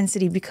higher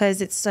intensity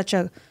because it's such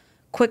a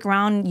quick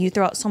round. You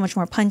throw out so much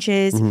more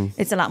punches.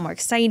 It's a lot more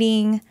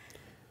exciting.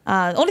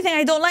 The only thing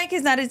I don't like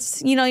is that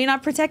it's, you're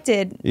not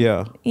protected.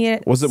 Yeah.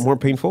 Yeah. Was it more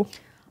painful?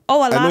 Oh, a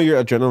lot. I know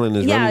your adrenaline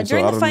is running, during so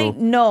I the don't fight,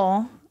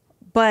 know. no.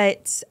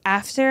 But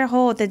after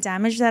the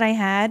damage that I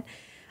had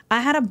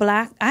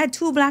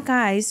 2 black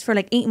eyes for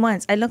like 8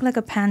 months. I looked like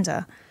a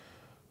panda.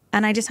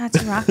 And I just had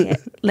to rock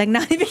it. Like,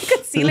 not even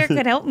concealer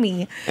could help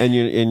me. And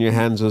your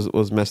hands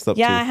was messed up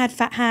too. Yeah, I had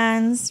fat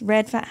hands,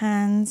 red fat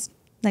hands,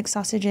 like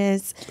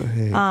sausages.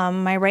 Hey.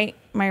 My right,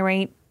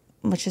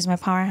 which is my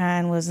power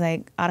hand, was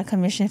like out of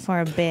commission for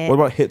a bit. What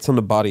about hits on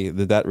the body?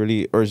 Did that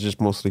really, or is it just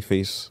mostly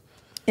face?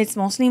 It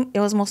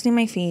was mostly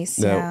my face.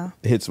 Yeah.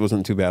 Hits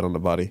wasn't too bad on the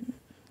body.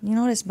 You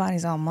know, this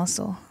body's all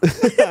muscle.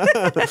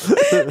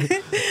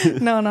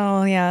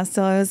 No, yeah.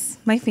 So it was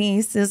my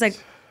face. It was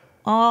like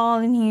all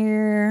in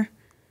here.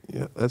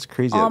 Yeah, that's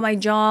crazy. All my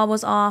jaw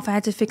was off. I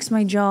had to fix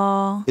my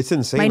jaw. It's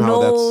insane my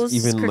how nose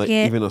that's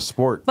even a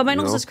sport. But my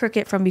nose was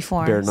crooked from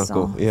before. Bare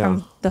knuckle, yeah.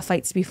 From the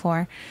fights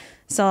before.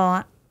 So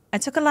I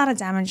took a lot of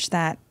damage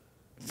that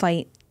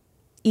fight.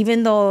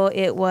 Even though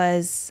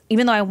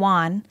I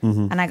won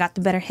and I got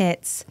the better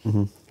hits,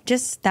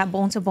 just that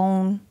bone to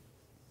bone,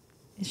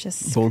 it's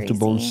just bone to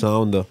bone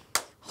sound.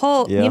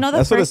 Yeah.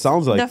 That's what it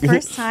sounds like. The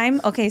first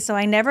time, okay, so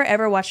I never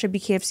ever watched a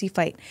BKFC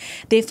fight.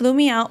 They flew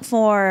me out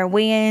for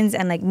weigh-ins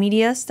and like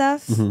media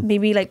stuff,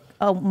 maybe like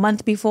a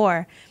month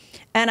before,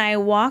 and I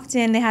walked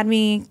in. They had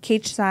me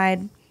cage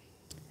side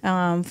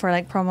for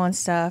like promo and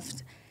stuff,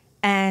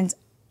 and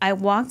I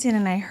walked in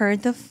and I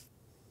heard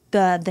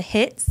the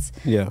hits.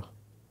 Yeah.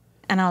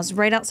 And I was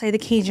right outside the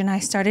cage, and I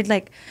started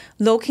like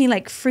low-key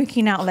like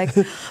freaking out, like,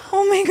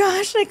 oh my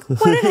gosh, like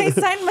what did I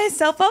sign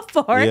myself up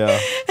for? Yeah.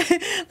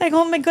 Like,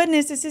 oh my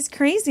goodness, this is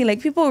crazy.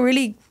 Like people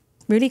really,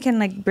 really can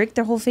like break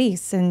their whole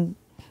face and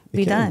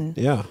be done.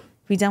 Yeah.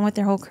 Be done with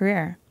their whole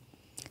career.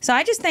 So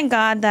I just thank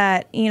God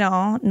that,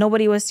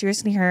 nobody was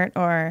seriously hurt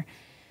or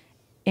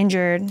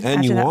injured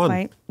after that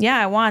fight.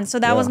 Yeah, I won. So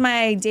that was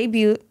my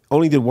debut.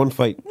 Only did one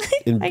fight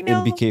in I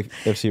know.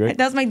 BKFC, right?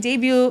 That was my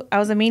debut. I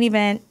was a main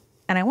event.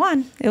 And I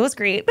won. It was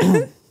great.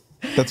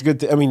 That's good.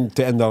 To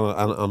end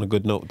on a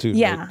good note too.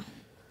 Yeah,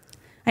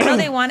 like,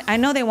 I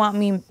know they want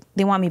me.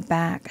 They want me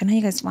back. I know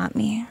you guys want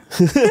me.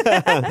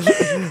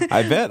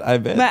 I bet.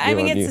 But I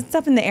mean, it's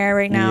up in the air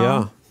right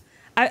now.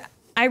 Yeah.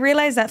 I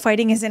realize that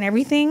fighting isn't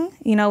everything.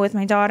 With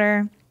my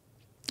daughter,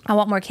 I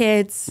want more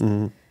kids.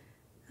 And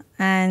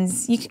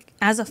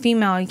as a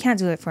female, you can't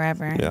do it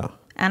forever. Yeah.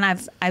 And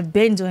I've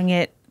been doing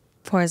it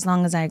for as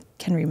long as I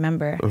can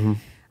remember.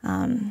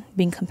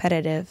 Being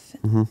competitive.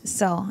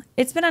 So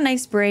it's been a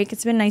nice break.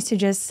 It's been nice to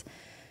just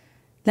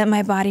let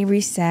my body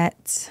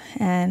reset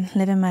and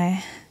live in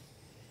my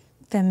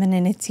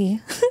femininity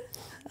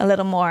a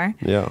little more.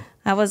 Yeah.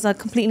 I was a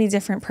completely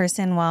different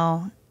person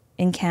while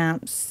in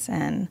camps,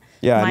 and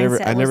I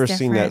never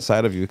seen that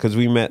side of you because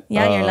we met.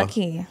 Yeah, you're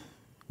lucky.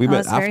 We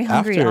met very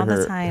hungry after all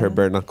the time. her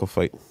bare knuckle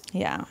fight.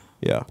 Yeah.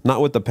 Yeah,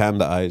 not with the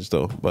panda eyes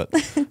though, but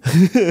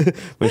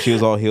when she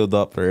was all healed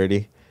up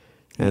already,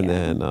 and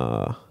then.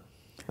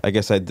 I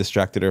guess I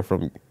distracted her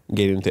from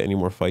getting into any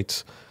more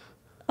fights.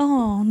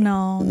 Oh,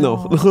 no.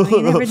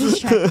 You never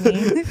distract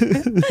me.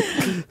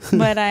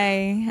 But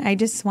I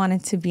just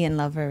wanted to be in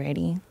love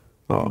already.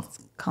 Oh.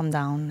 Calm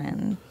down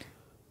and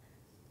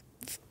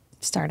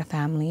start a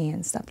family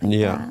and stuff like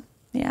that.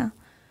 Yeah.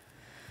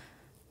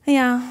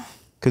 Yeah.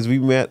 Because we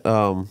met,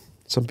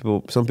 some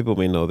people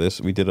may know this.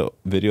 We did a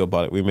video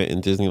about it. We met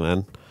in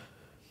Disneyland.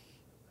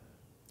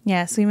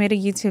 Yes, we made a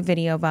YouTube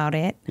video about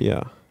it.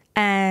 Yeah.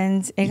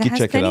 And it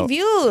has plenty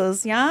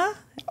views, yeah?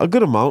 A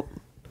good amount.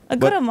 A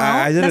good amount.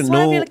 I didn't That's know.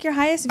 why I feel like your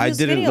highest views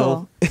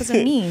video because of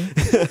me.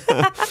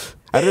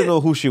 I didn't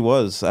know who she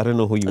was. I didn't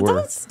know who you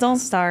were. Don't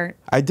start.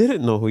 I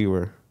didn't know who you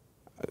were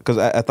because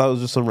I thought it was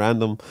just a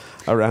random.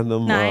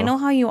 No, I know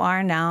how you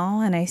are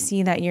now, and I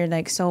see that you're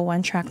like so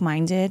one-track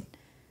minded.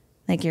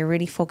 Like you're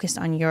really focused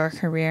on your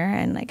career,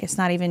 and like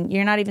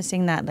you're not even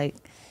saying that like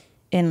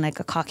in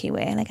like a cocky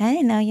way. Like I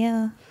didn't know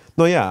you.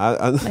 No,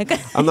 yeah,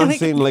 I'm not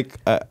saying like.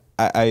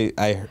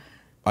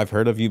 I've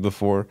heard of you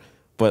before,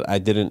 but I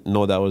didn't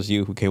know that was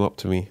you who came up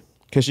to me.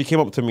 Because she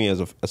came up to me as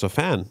a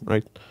fan,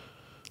 right?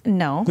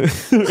 No.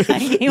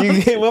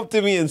 You came up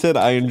to me and said,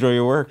 I enjoy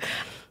your work.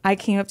 I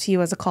came up to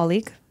you as a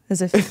colleague.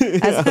 as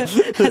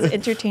an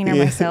entertainer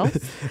myself.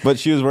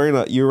 But you were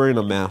wearing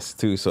a mask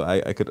too, so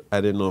I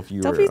didn't know if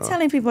you Don't were. be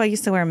telling people I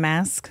used to wear a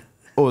mask.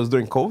 Oh, it was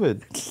during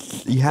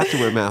COVID. You had to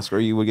wear a mask or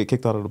you would get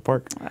kicked out of the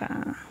park.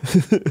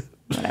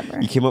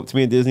 Whatever. You came up to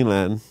me at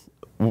Disneyland.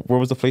 Where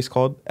was the place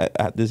called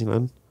at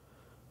Disneyland?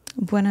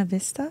 Buena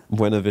Vista,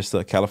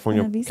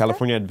 California. Buena Vista?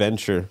 California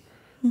Adventure.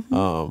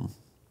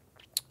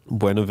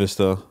 Buena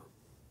Vista.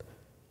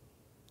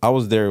 I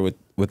was there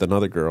with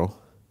another girl.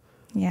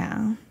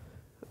 Yeah.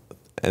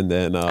 And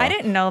then I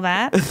didn't know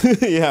that.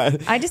 yeah.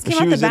 I just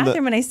came out the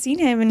bathroom and I seen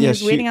him and he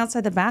was waiting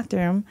outside the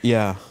bathroom.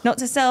 Yeah. Note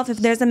to self, if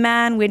there's a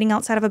man waiting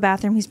outside of a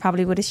bathroom, he's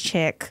probably with his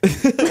chick.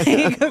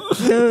 I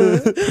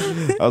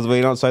was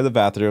waiting outside the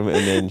bathroom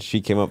and then she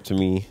came up to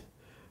me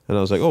and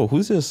I was like, oh,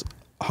 who's this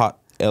hot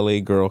LA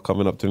girl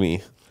coming up to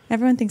me?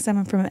 Everyone thinks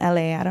I'm from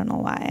LA. I don't know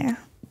why.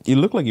 You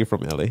look like you're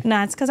from LA.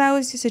 Nah, it's because I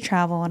always used to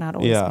travel and I'd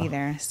always be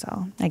there.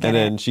 So I get it. And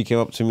then she came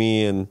up to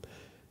me and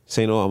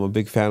saying, oh, I'm a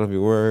big fan of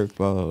your work,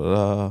 blah, blah,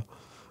 blah.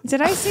 Did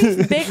I say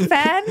big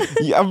fan?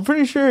 Yeah, I'm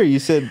pretty sure you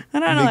said I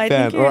don't know. big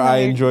fan or I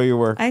enjoy your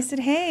work. I said,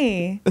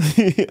 hey,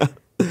 yeah.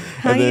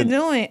 how you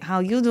doing? How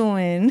you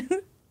doing?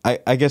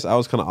 I guess I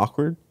was kind of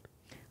awkward.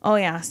 Oh,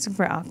 yeah,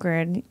 super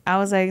awkward. I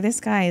was like, this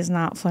guy is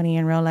not funny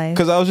in real life.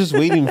 Because I was just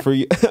waiting for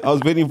you. I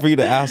was waiting for you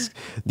to ask,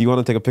 do you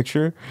want to take a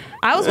picture?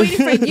 I was waiting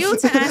for you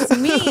to ask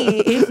me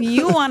if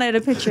you wanted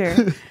a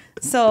picture.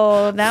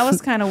 So that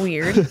was kind of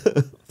weird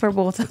for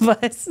both of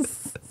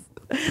us,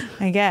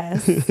 I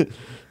guess.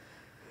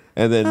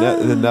 And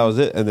then that was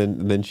it.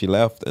 And then she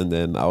left. And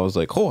then I was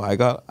like, oh, I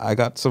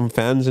got some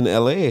fans in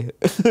LA.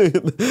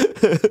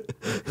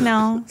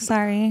 No,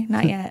 sorry,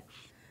 not yet.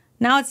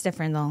 Now it's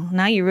different though.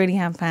 Now you really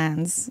have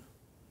fans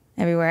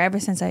everywhere.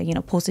 Ever since I,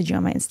 posted you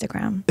on my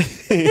Instagram.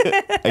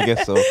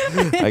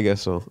 I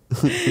guess so.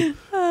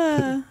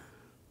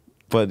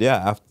 But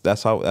yeah,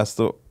 that's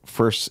the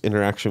first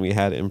interaction we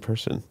had in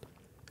person.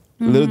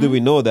 Little did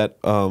we know that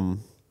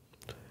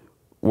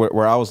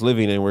where I was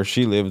living and where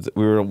she lived,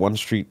 we were one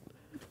street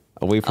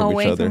away from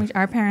each other.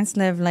 Our parents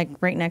live like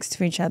right next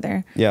to each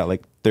other. Yeah,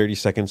 like 30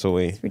 seconds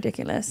away. It's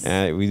ridiculous.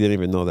 And we didn't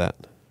even know that.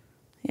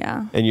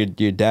 Yeah. And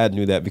your dad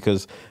knew that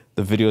because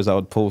the videos I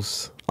would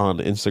post on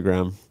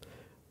Instagram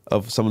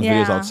of some of the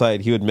videos outside,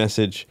 he would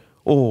message,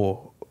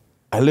 oh,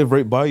 I live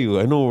right by you.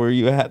 I know where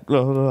you at.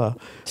 Blah, blah, blah.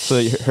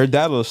 So her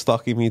dad was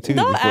stalking me too.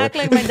 Don't act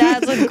like my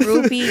dad's a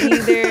groupie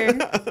either.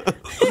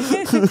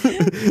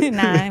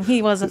 Nah,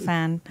 he was a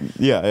fan.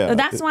 Yeah.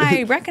 That's why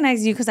I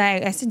recognize you because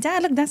I said,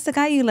 Dad, look, that's the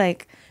guy you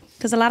like.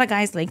 Because a lot of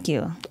guys like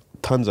you.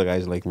 Tons of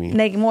guys like me.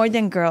 Like more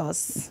than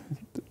girls.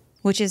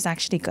 Which is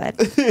actually good.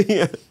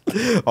 Yeah.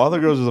 All the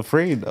girls was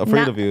afraid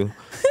of you.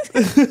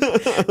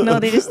 No,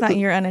 they just thought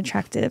you're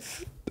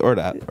unattractive. Or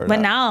that. But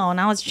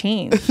now it's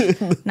changed.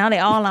 Now they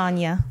all on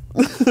you.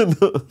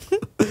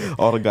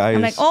 All the guys.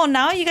 I'm like, oh,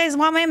 now you guys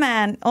want my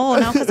man. Oh,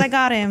 now because I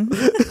got him.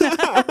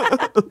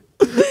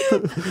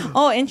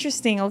 Oh,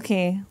 interesting.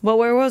 Okay. But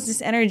where was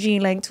this energy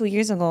like 2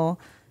 years ago?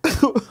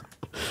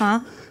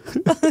 Huh?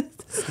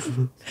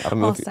 I don't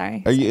know. Oh,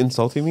 sorry. Are you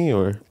insulting me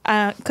or?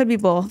 Could be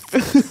both.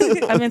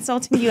 I'm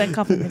insulting you and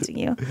complimenting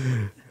you.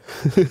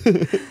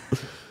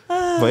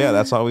 But yeah,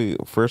 that's how we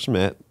first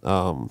met.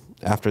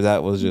 After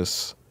that was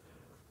just,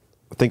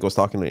 I think I was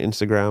talking to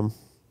Instagram.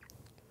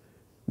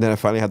 Then I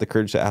finally had the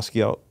courage to ask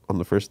you out on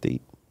the first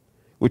date.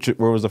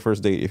 Where was the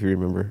first date, if you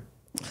remember?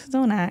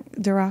 Don't act.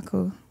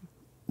 Duraku.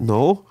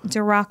 No?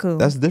 Duraku.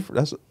 That's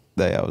different. It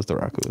was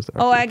Duraku.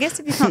 Oh, I guess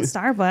if you count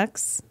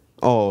Starbucks.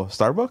 Oh,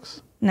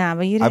 Starbucks? Nah,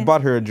 but you didn't. I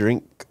bought her a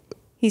drink.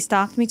 He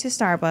stalked me to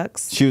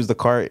Starbucks. She was the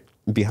car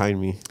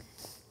behind me.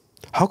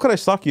 How could I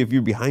stalk you if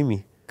you're behind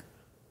me?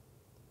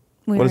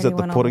 What is that?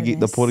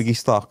 The Portuguese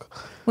stalk.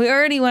 We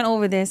already went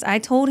over this. I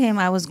told him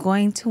I was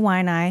going to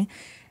Waianae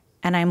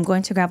and I'm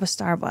going to grab a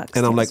Starbucks.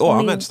 And I'm like,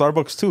 I'm at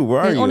Starbucks too.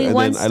 Where are you? Only and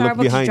one then I look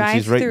behind.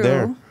 She's right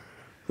there.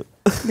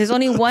 There's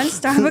only one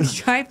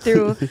Starbucks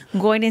drive-through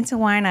going into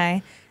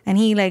Waianae, and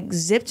he like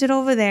zipped it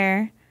over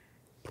there,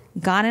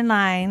 got in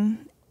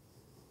line,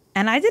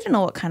 and I didn't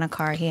know what kind of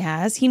car he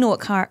has. He knew what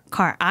car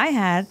I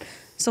had.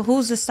 So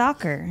who's the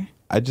stalker?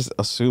 I just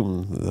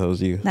assumed that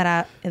was you.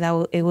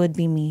 It would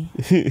be me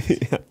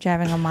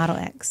driving a Model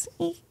X.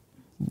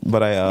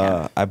 But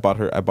I bought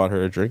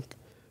her a drink.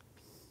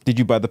 Did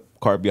you buy the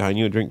car behind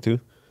you a drink too?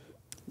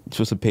 You're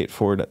supposed to pay it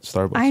forward at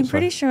Starbucks. I'm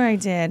pretty sure I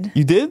did.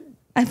 You did?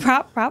 I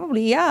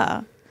probably,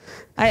 yeah.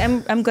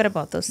 I'm good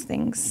about those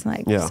things.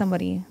 Like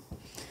somebody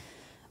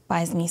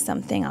buys me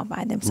something, I'll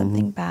buy them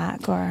something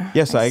back. Or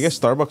so I guess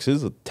Starbucks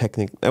is a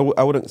technique. I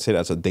wouldn't say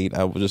that's a date.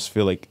 I would just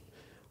feel like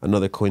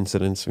another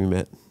coincidence we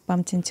met.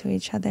 Bumped into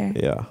each other.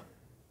 Yeah.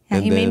 Yeah,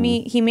 he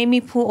made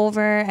me pull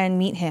over and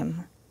meet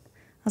him.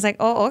 I was like,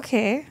 oh,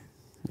 okay.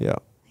 Yeah.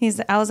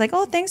 I was like,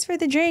 oh, thanks for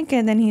the drink.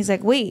 And then he's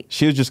like, wait.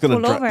 She was just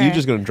going to you're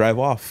just going to drive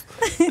off.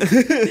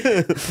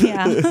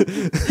 Yeah.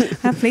 I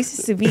have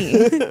places to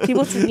be,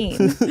 people to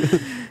meet.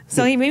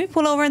 So he made me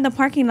pull over in the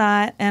parking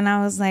lot, and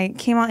I was like,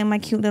 came out in my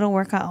cute little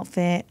workout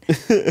outfit.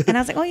 And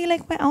I was like, oh, you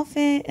like my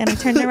outfit? And I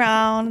turned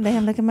around and let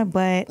him look at my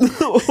butt.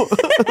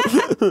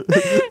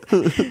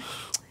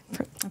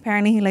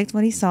 Apparently he liked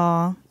what he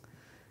saw.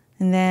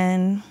 And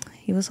then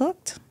he was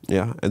hooked.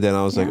 Yeah. And then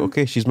I was like,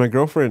 okay, she's my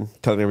girlfriend.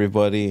 Telling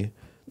everybody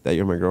that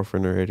you're my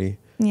girlfriend already.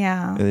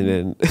 Yeah. And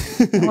then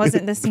it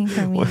wasn't the same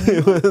for me.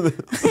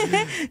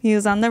 He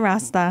was on the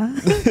Rasta.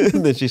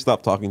 And then she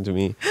stopped talking to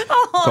me.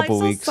 Oh, couple I'm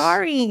so weeks.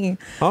 sorry.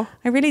 Huh?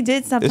 I really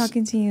did stop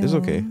talking to you. It's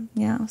okay.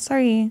 Yeah,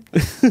 sorry.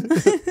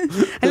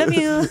 I love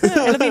you.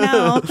 I love you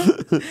now.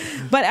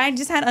 But I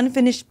just had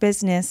unfinished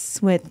business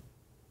with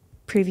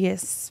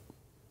previous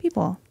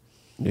people.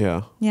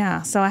 Yeah.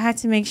 Yeah, so I had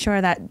to make sure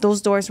that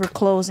those doors were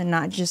closed and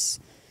not just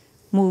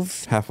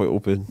move halfway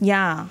open.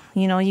 Yeah,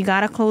 you know, you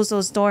gotta close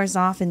those doors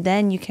off and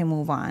then you can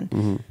move on.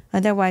 Mm-hmm.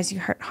 Otherwise,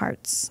 you hurt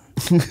hearts.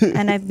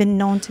 And I've been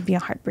known to be a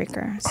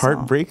heartbreaker. So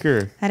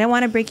Heartbreaker. I didn't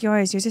want to break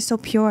yours. Yours is so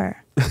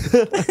pure.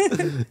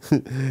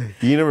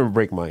 You never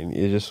break mine.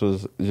 It just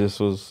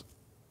was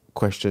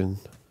questionable.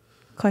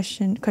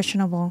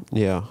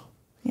 Yeah.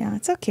 Yeah,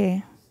 it's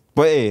okay.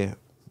 But hey,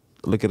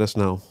 look at us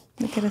now.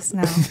 Look at us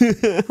now.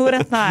 Who would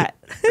have thought?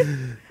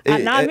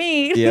 Not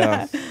me.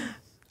 Yeah.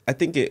 I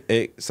think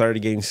it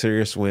started getting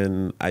serious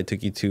when I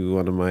took you to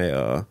one of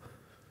my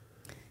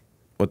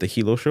the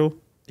Hilo show.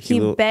 He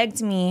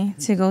begged me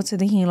to go to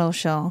the Hilo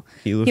show.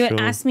 He would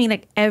ask me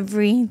like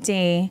every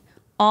day,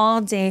 all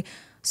day.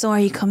 So are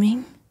you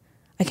coming?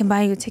 I can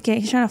buy you a ticket.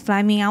 He's trying to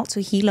fly me out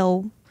to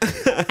Hilo.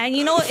 And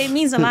you know, it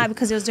means a lot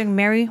because it was during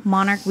Merry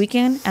Monarch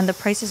weekend and the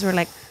prices were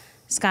like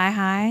sky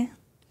high.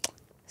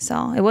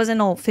 So it wasn't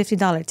no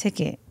 $50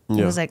 ticket.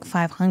 It was like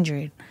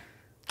 $500.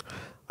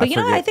 But you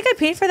know what? I think I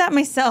paid for that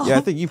myself. Yeah, I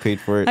think you paid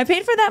for it. I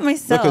paid for that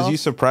myself. Because you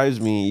surprised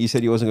me. You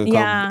said you wasn't going to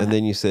come. And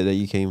then you said that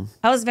you came.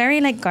 I was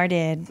very like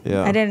guarded.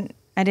 Yeah. I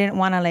didn't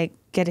want to like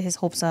get his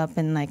hopes up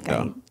and like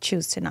I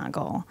choose to not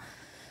go.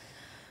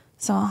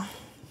 So.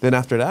 Then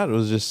after that, it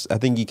was just, I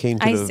think you came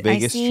to the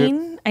Vegas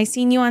trip. I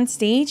seen you on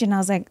stage and I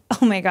was like,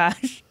 oh my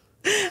gosh.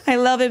 I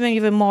love him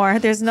even more.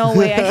 There's no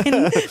way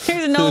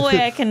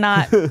I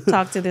cannot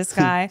talk to this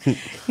guy.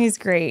 He's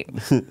great.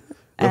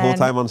 The whole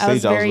time on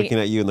stage, I was looking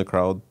at you in the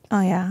crowd.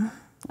 Oh, yeah.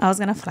 I was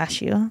going to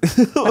flash you.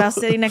 But I was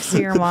sitting next to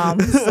your mom,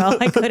 so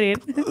I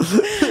couldn't.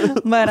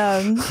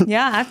 But,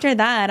 yeah, after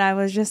that, I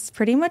was just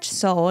pretty much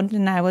sold,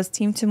 and I was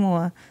Team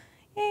Tumua.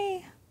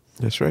 Yay.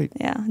 That's right.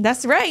 Yeah,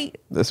 that's right.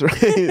 That's right.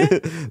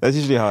 That's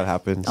usually how it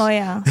happens. Oh,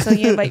 yeah. So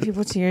you invite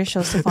people to your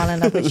shows to fall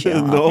in love with you.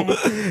 No,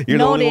 okay. You're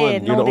the only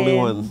one. You're the only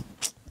one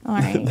All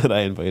right. that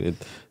I invited.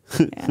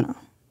 Yeah.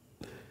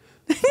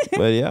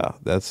 But, yeah,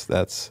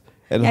 that's...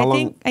 And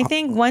I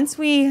think once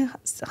we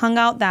hung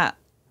out that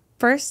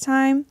first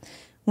time,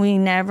 we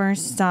never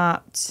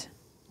stopped.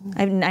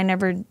 I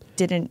never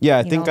didn't. Yeah,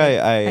 I think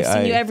I've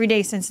seen you every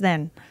day since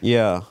then.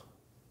 Yeah.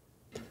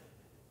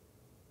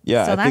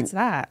 Yeah. So that's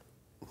that.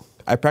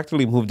 I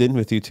practically moved in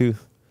with you too.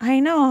 I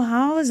know.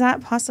 How is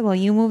that possible?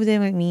 You moved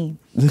in with me.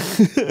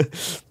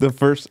 The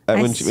first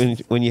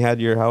when you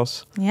had your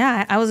house.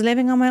 Yeah, I was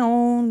living on my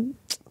own,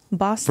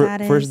 boss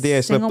status. First day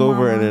I slept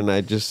over and then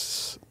I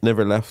just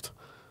never left.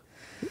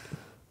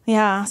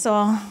 Yeah,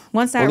 so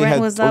once that rent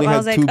was up, I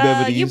was like,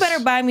 you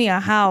better buy me a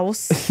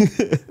house.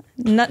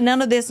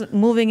 None of this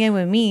moving in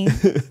with me.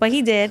 But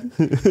he did.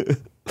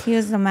 He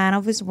was a man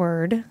of his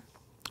word,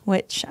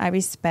 which I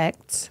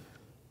respect.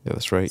 Yeah,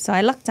 that's right. So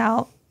I lucked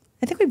out.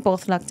 I think we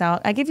both lucked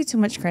out. I give you too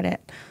much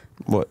credit.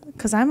 What?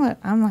 Because I'm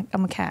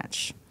a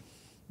catch.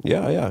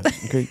 Yeah.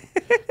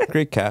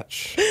 Great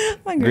catch.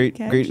 Great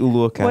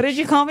Ulua catch. What did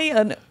you call me?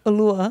 An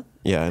Ulua?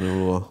 Yeah, an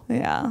Ulua.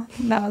 Yeah,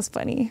 that was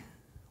funny.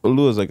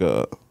 Ulua is like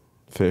a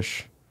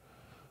fish.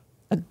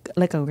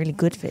 Like a really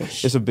good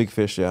fish. It's a big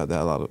fish, yeah.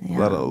 That a lot of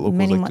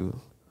locals like to.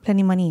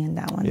 Plenty money in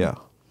that one. Yeah.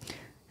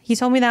 He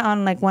told me that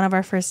on like one of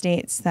our first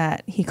dates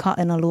that he caught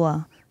an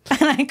Ulua.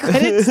 And I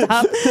couldn't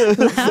stop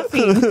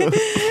laughing.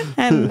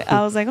 And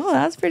I was like, oh,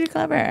 that's pretty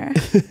clever.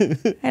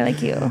 I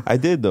like you. I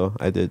did though.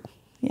 I did.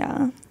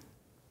 Yeah.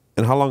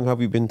 And how long have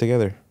we been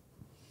together?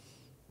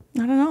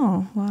 I don't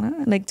know.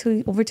 Like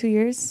over 2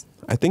 years?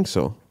 I think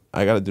so.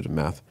 I got to do the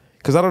math.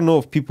 Because I don't know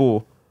if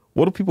people...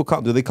 What do people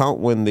count? Do they count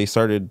when they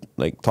started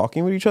like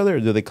talking with each other,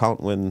 or do they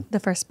count when the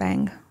first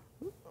bang?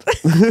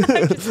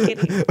 I'm just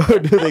kidding. Or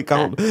do they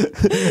count,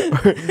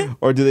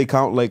 or do they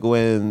count like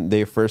when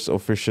they first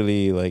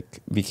officially like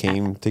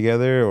became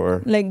together,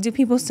 or like do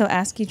people still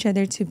ask each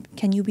other to?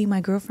 Can you be my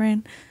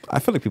girlfriend? I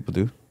feel like people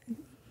do.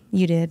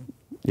 You did.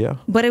 Yeah.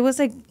 But it was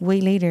like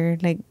way later.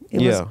 Like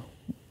it was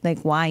like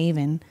why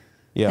even?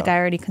 Yeah. Like I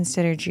already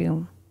considered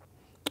you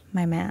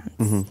my man.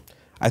 Mm-hmm.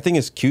 I think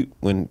it's cute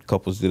when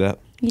couples do that.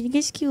 You think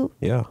it's cute?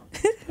 Yeah.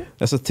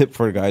 That's a tip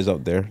for guys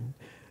out there.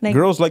 Like,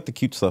 girls like the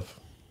cute stuff.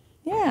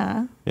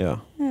 Yeah. Yeah.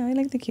 Yeah, I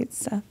like the cute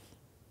stuff.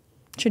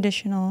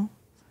 Traditional.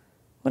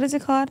 What is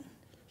it called?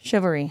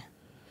 Chivalry.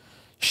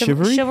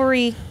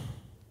 Chivalry?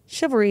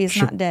 Chivalry is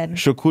not dead.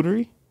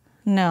 Charcuterie?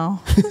 No.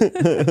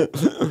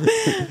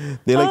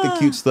 They like the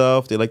cute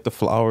stuff. They like the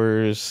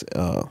flowers.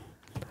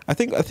 I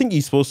I think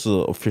you're supposed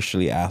to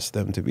officially ask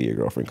them to be your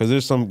girlfriend, because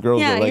there's some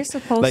girls Yeah, that you're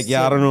supposed like,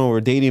 yeah, to. I don't know,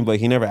 we're dating, but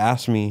he never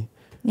asked me.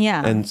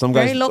 Yeah. And some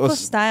guys very local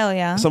style,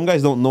 yeah. Some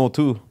guys don't know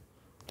too.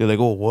 They're like,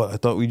 oh, what? I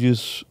thought we together.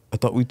 I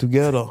thought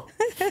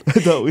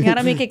we You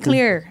gotta make it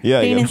clear.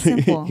 Yeah, Plain you and gotta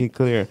simple. make it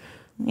clear.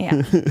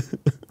 Yeah.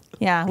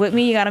 Yeah. With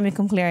me, you gotta make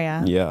them clear,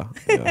 yeah. Yeah.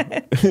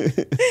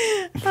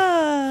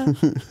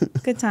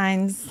 Good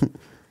times.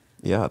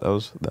 Yeah,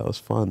 that was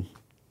fun.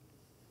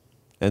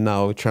 And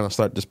now we're trying to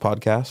start this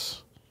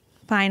podcast.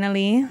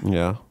 Finally.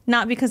 Yeah.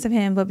 Not because of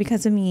him, but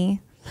because of me.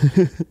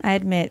 I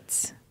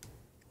admit.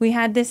 We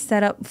had this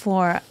set up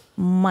for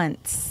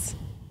months.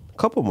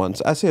 Couple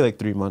months. I say like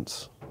 3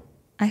 months.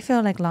 I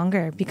feel like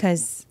longer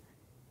because,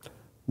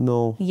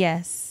 No.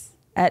 yes,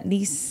 at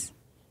least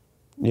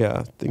Yeah,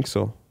 I think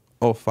so.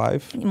 Oh,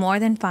 5? more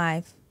than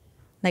 5,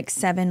 like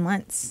 7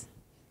 months.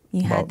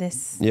 You had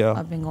this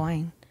up and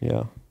going.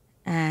 Yeah.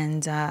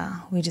 And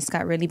we just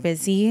got really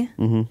busy.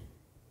 Mm-hmm.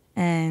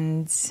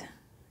 And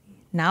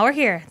now we're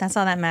here. That's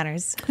all that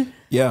matters.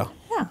 Yeah.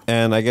 Yeah.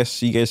 And I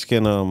guess you guys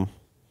can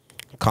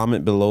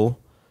comment below,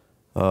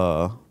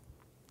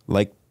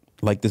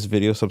 like this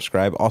video,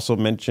 subscribe. Also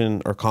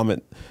mention or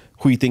comment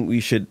who you think we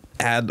should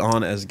add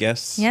on as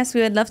guests. Yes,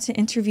 we would love to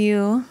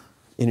interview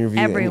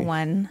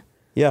everyone.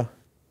 Yeah.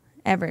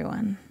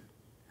 Everyone.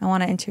 I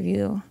want to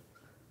interview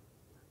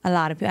a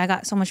lot of people. I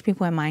got so much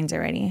people in mind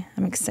already.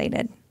 I'm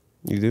excited.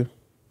 You do?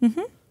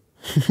 Mm-hmm.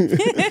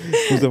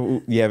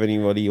 You have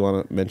anybody you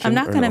want to mention? I'm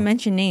not going to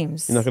mention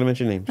names. You're not going to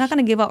mention names? I'm not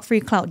going to give out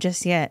free clout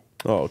just yet.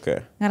 Oh,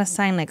 okay. I got to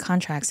sign like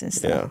contracts and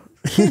stuff.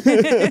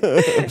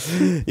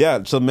 Yeah.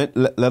 Yeah. So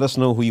let us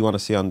know who you want to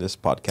see on this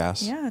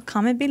podcast. Yeah.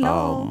 Comment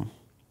below.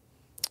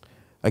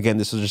 Again,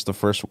 this is just the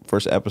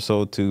first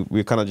episode.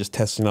 We're kind of just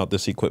testing out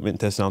this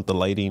equipment, testing out the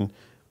lighting.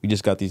 We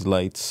just got these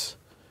lights.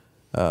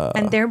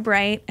 And they're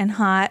bright and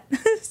hot.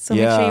 So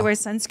make sure you wear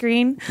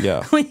sunscreen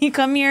when you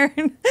come here.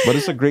 But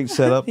it's a great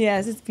setup.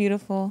 Yes, it's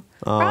beautiful.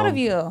 Proud of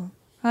you.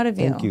 Proud of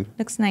you. Thank you.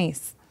 Looks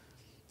nice.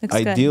 Looks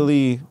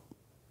Ideally,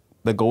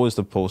 the goal is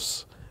to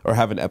post or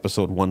have an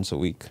episode once a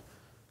week.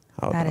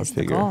 That is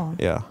the goal.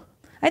 Yeah.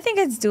 I think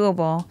it's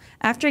doable.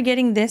 After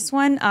getting this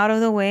one out of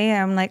the way,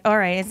 I'm like, all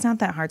right, it's not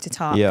that hard to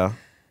talk. Yeah.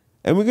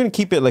 And we're going to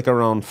keep it like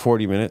around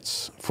 40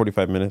 minutes,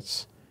 45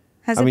 minutes.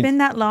 Has it been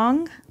that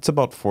long? It's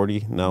about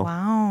 40 now.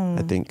 Wow.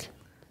 I think.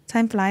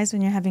 Time flies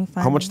when you're having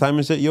fun. How much time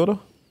is it, Yoda?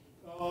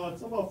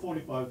 It's about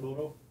 45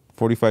 total.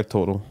 45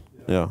 total.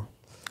 Yeah.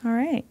 All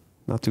right.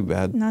 Not too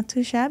bad. Not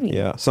too shabby.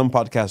 Yeah. Some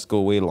podcasts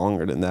go way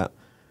longer than that.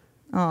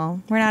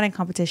 Oh, we're not in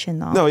competition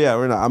though. No, yeah,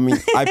 we're not. I mean,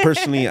 I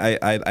personally,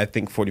 I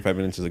think 45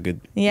 minutes is a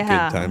good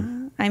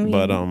time. I mean,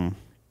 but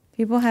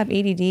people have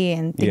ADD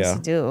and things to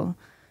do.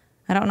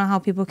 I don't know how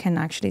people can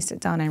actually sit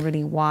down and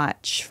really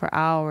watch for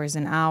hours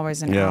and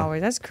hours and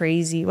hours. That's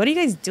crazy. What do you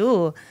guys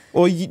do?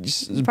 Well, you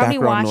just probably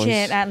watch noise.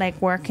 it at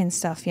like work and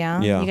stuff. Yeah.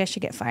 Yeah. You guys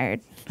should get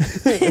fired.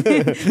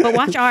 But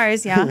watch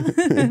ours. Yeah.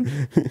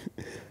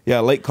 Yeah.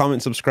 Like,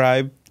 comment,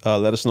 subscribe.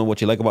 Let us know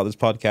what you like about this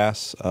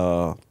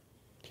podcast.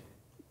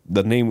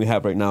 The name we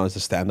have right now is The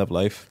Stand Up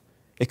Life.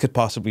 It could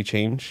possibly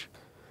change.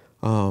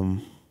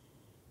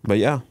 But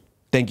yeah.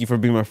 Thank you for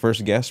being my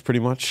first guest, pretty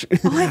much.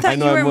 Oh, I thought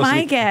you were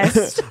my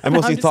guest. I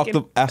mostly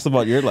asked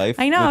about your life.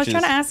 I know. I was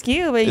trying to ask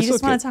you, but you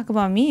just want to talk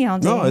about me all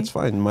day. No, it's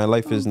fine. My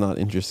life is not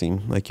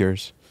interesting like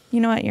yours. You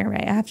know what? You're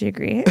right. I have to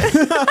agree.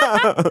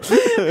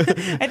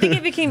 I think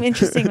it became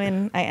interesting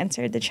when I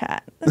entered the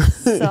chat.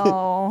 So,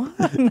 no,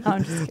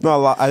 I'm just kidding.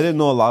 No, I didn't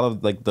know a lot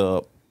of like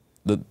the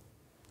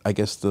I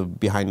guess the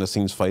behind the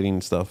scenes fighting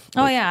stuff.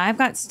 Oh yeah, I've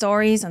got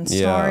stories on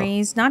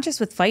stories, not just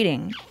with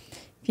fighting.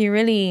 If you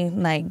really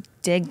like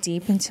dig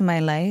deep into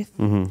my life,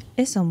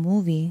 it's a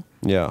movie.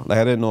 Yeah, like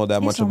I didn't know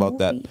that much about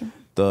that.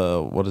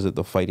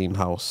 The fighting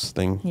house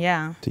thing.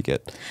 Yeah. To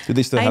get. Do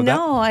they still have that? I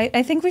know.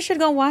 I think we should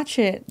go watch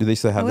it. Do they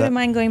still have I that? wouldn't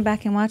mind going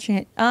back and watching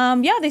it.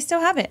 Yeah, they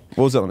still have it.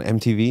 What was it on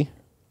MTV?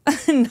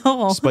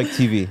 No. Spike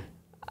TV.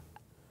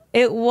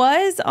 It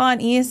was on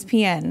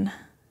ESPN.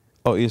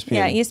 Oh, ESPN.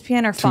 Yeah,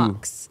 ESPN or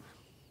Fox.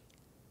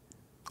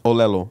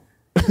 Olelo.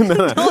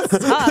 Don't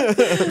stop.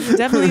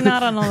 Definitely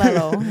not on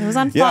Olelo. It was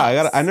on Fox.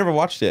 Yeah, I never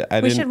watched it.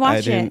 We should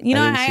watch it. You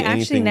know, I actually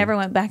anything. never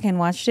went back and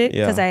watched it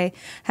because I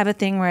have a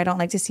thing where I don't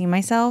like to see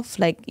myself.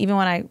 Like even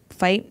when I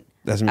fight,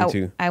 that's me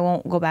too. I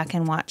won't go back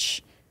and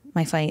watch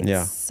my fights.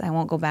 Yeah. I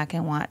won't go back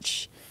and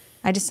watch.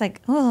 I just like,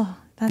 oh,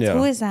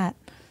 who is that?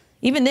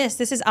 Even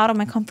this is out of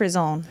my comfort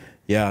zone.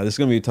 Yeah, this is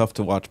gonna be tough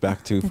to watch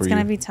back to for you. It's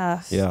gonna be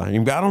tough. Yeah, I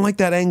don't like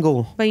that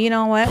angle. But you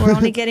know what? We're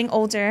only getting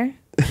older,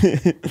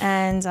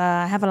 and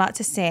I have a lot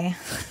to say.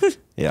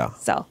 Yeah.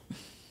 So.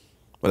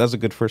 Well, that's a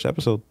good first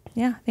episode.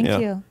 Yeah.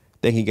 Thank you.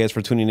 Thank you guys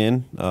for tuning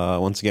in.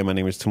 Once again, my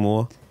name is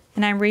Tumua.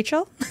 And I'm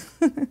Rachael.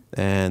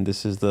 And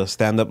this is the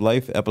Stand Up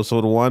Life,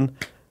 episode 1.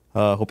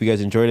 Hope you guys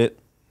enjoyed it.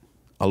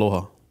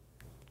 Aloha.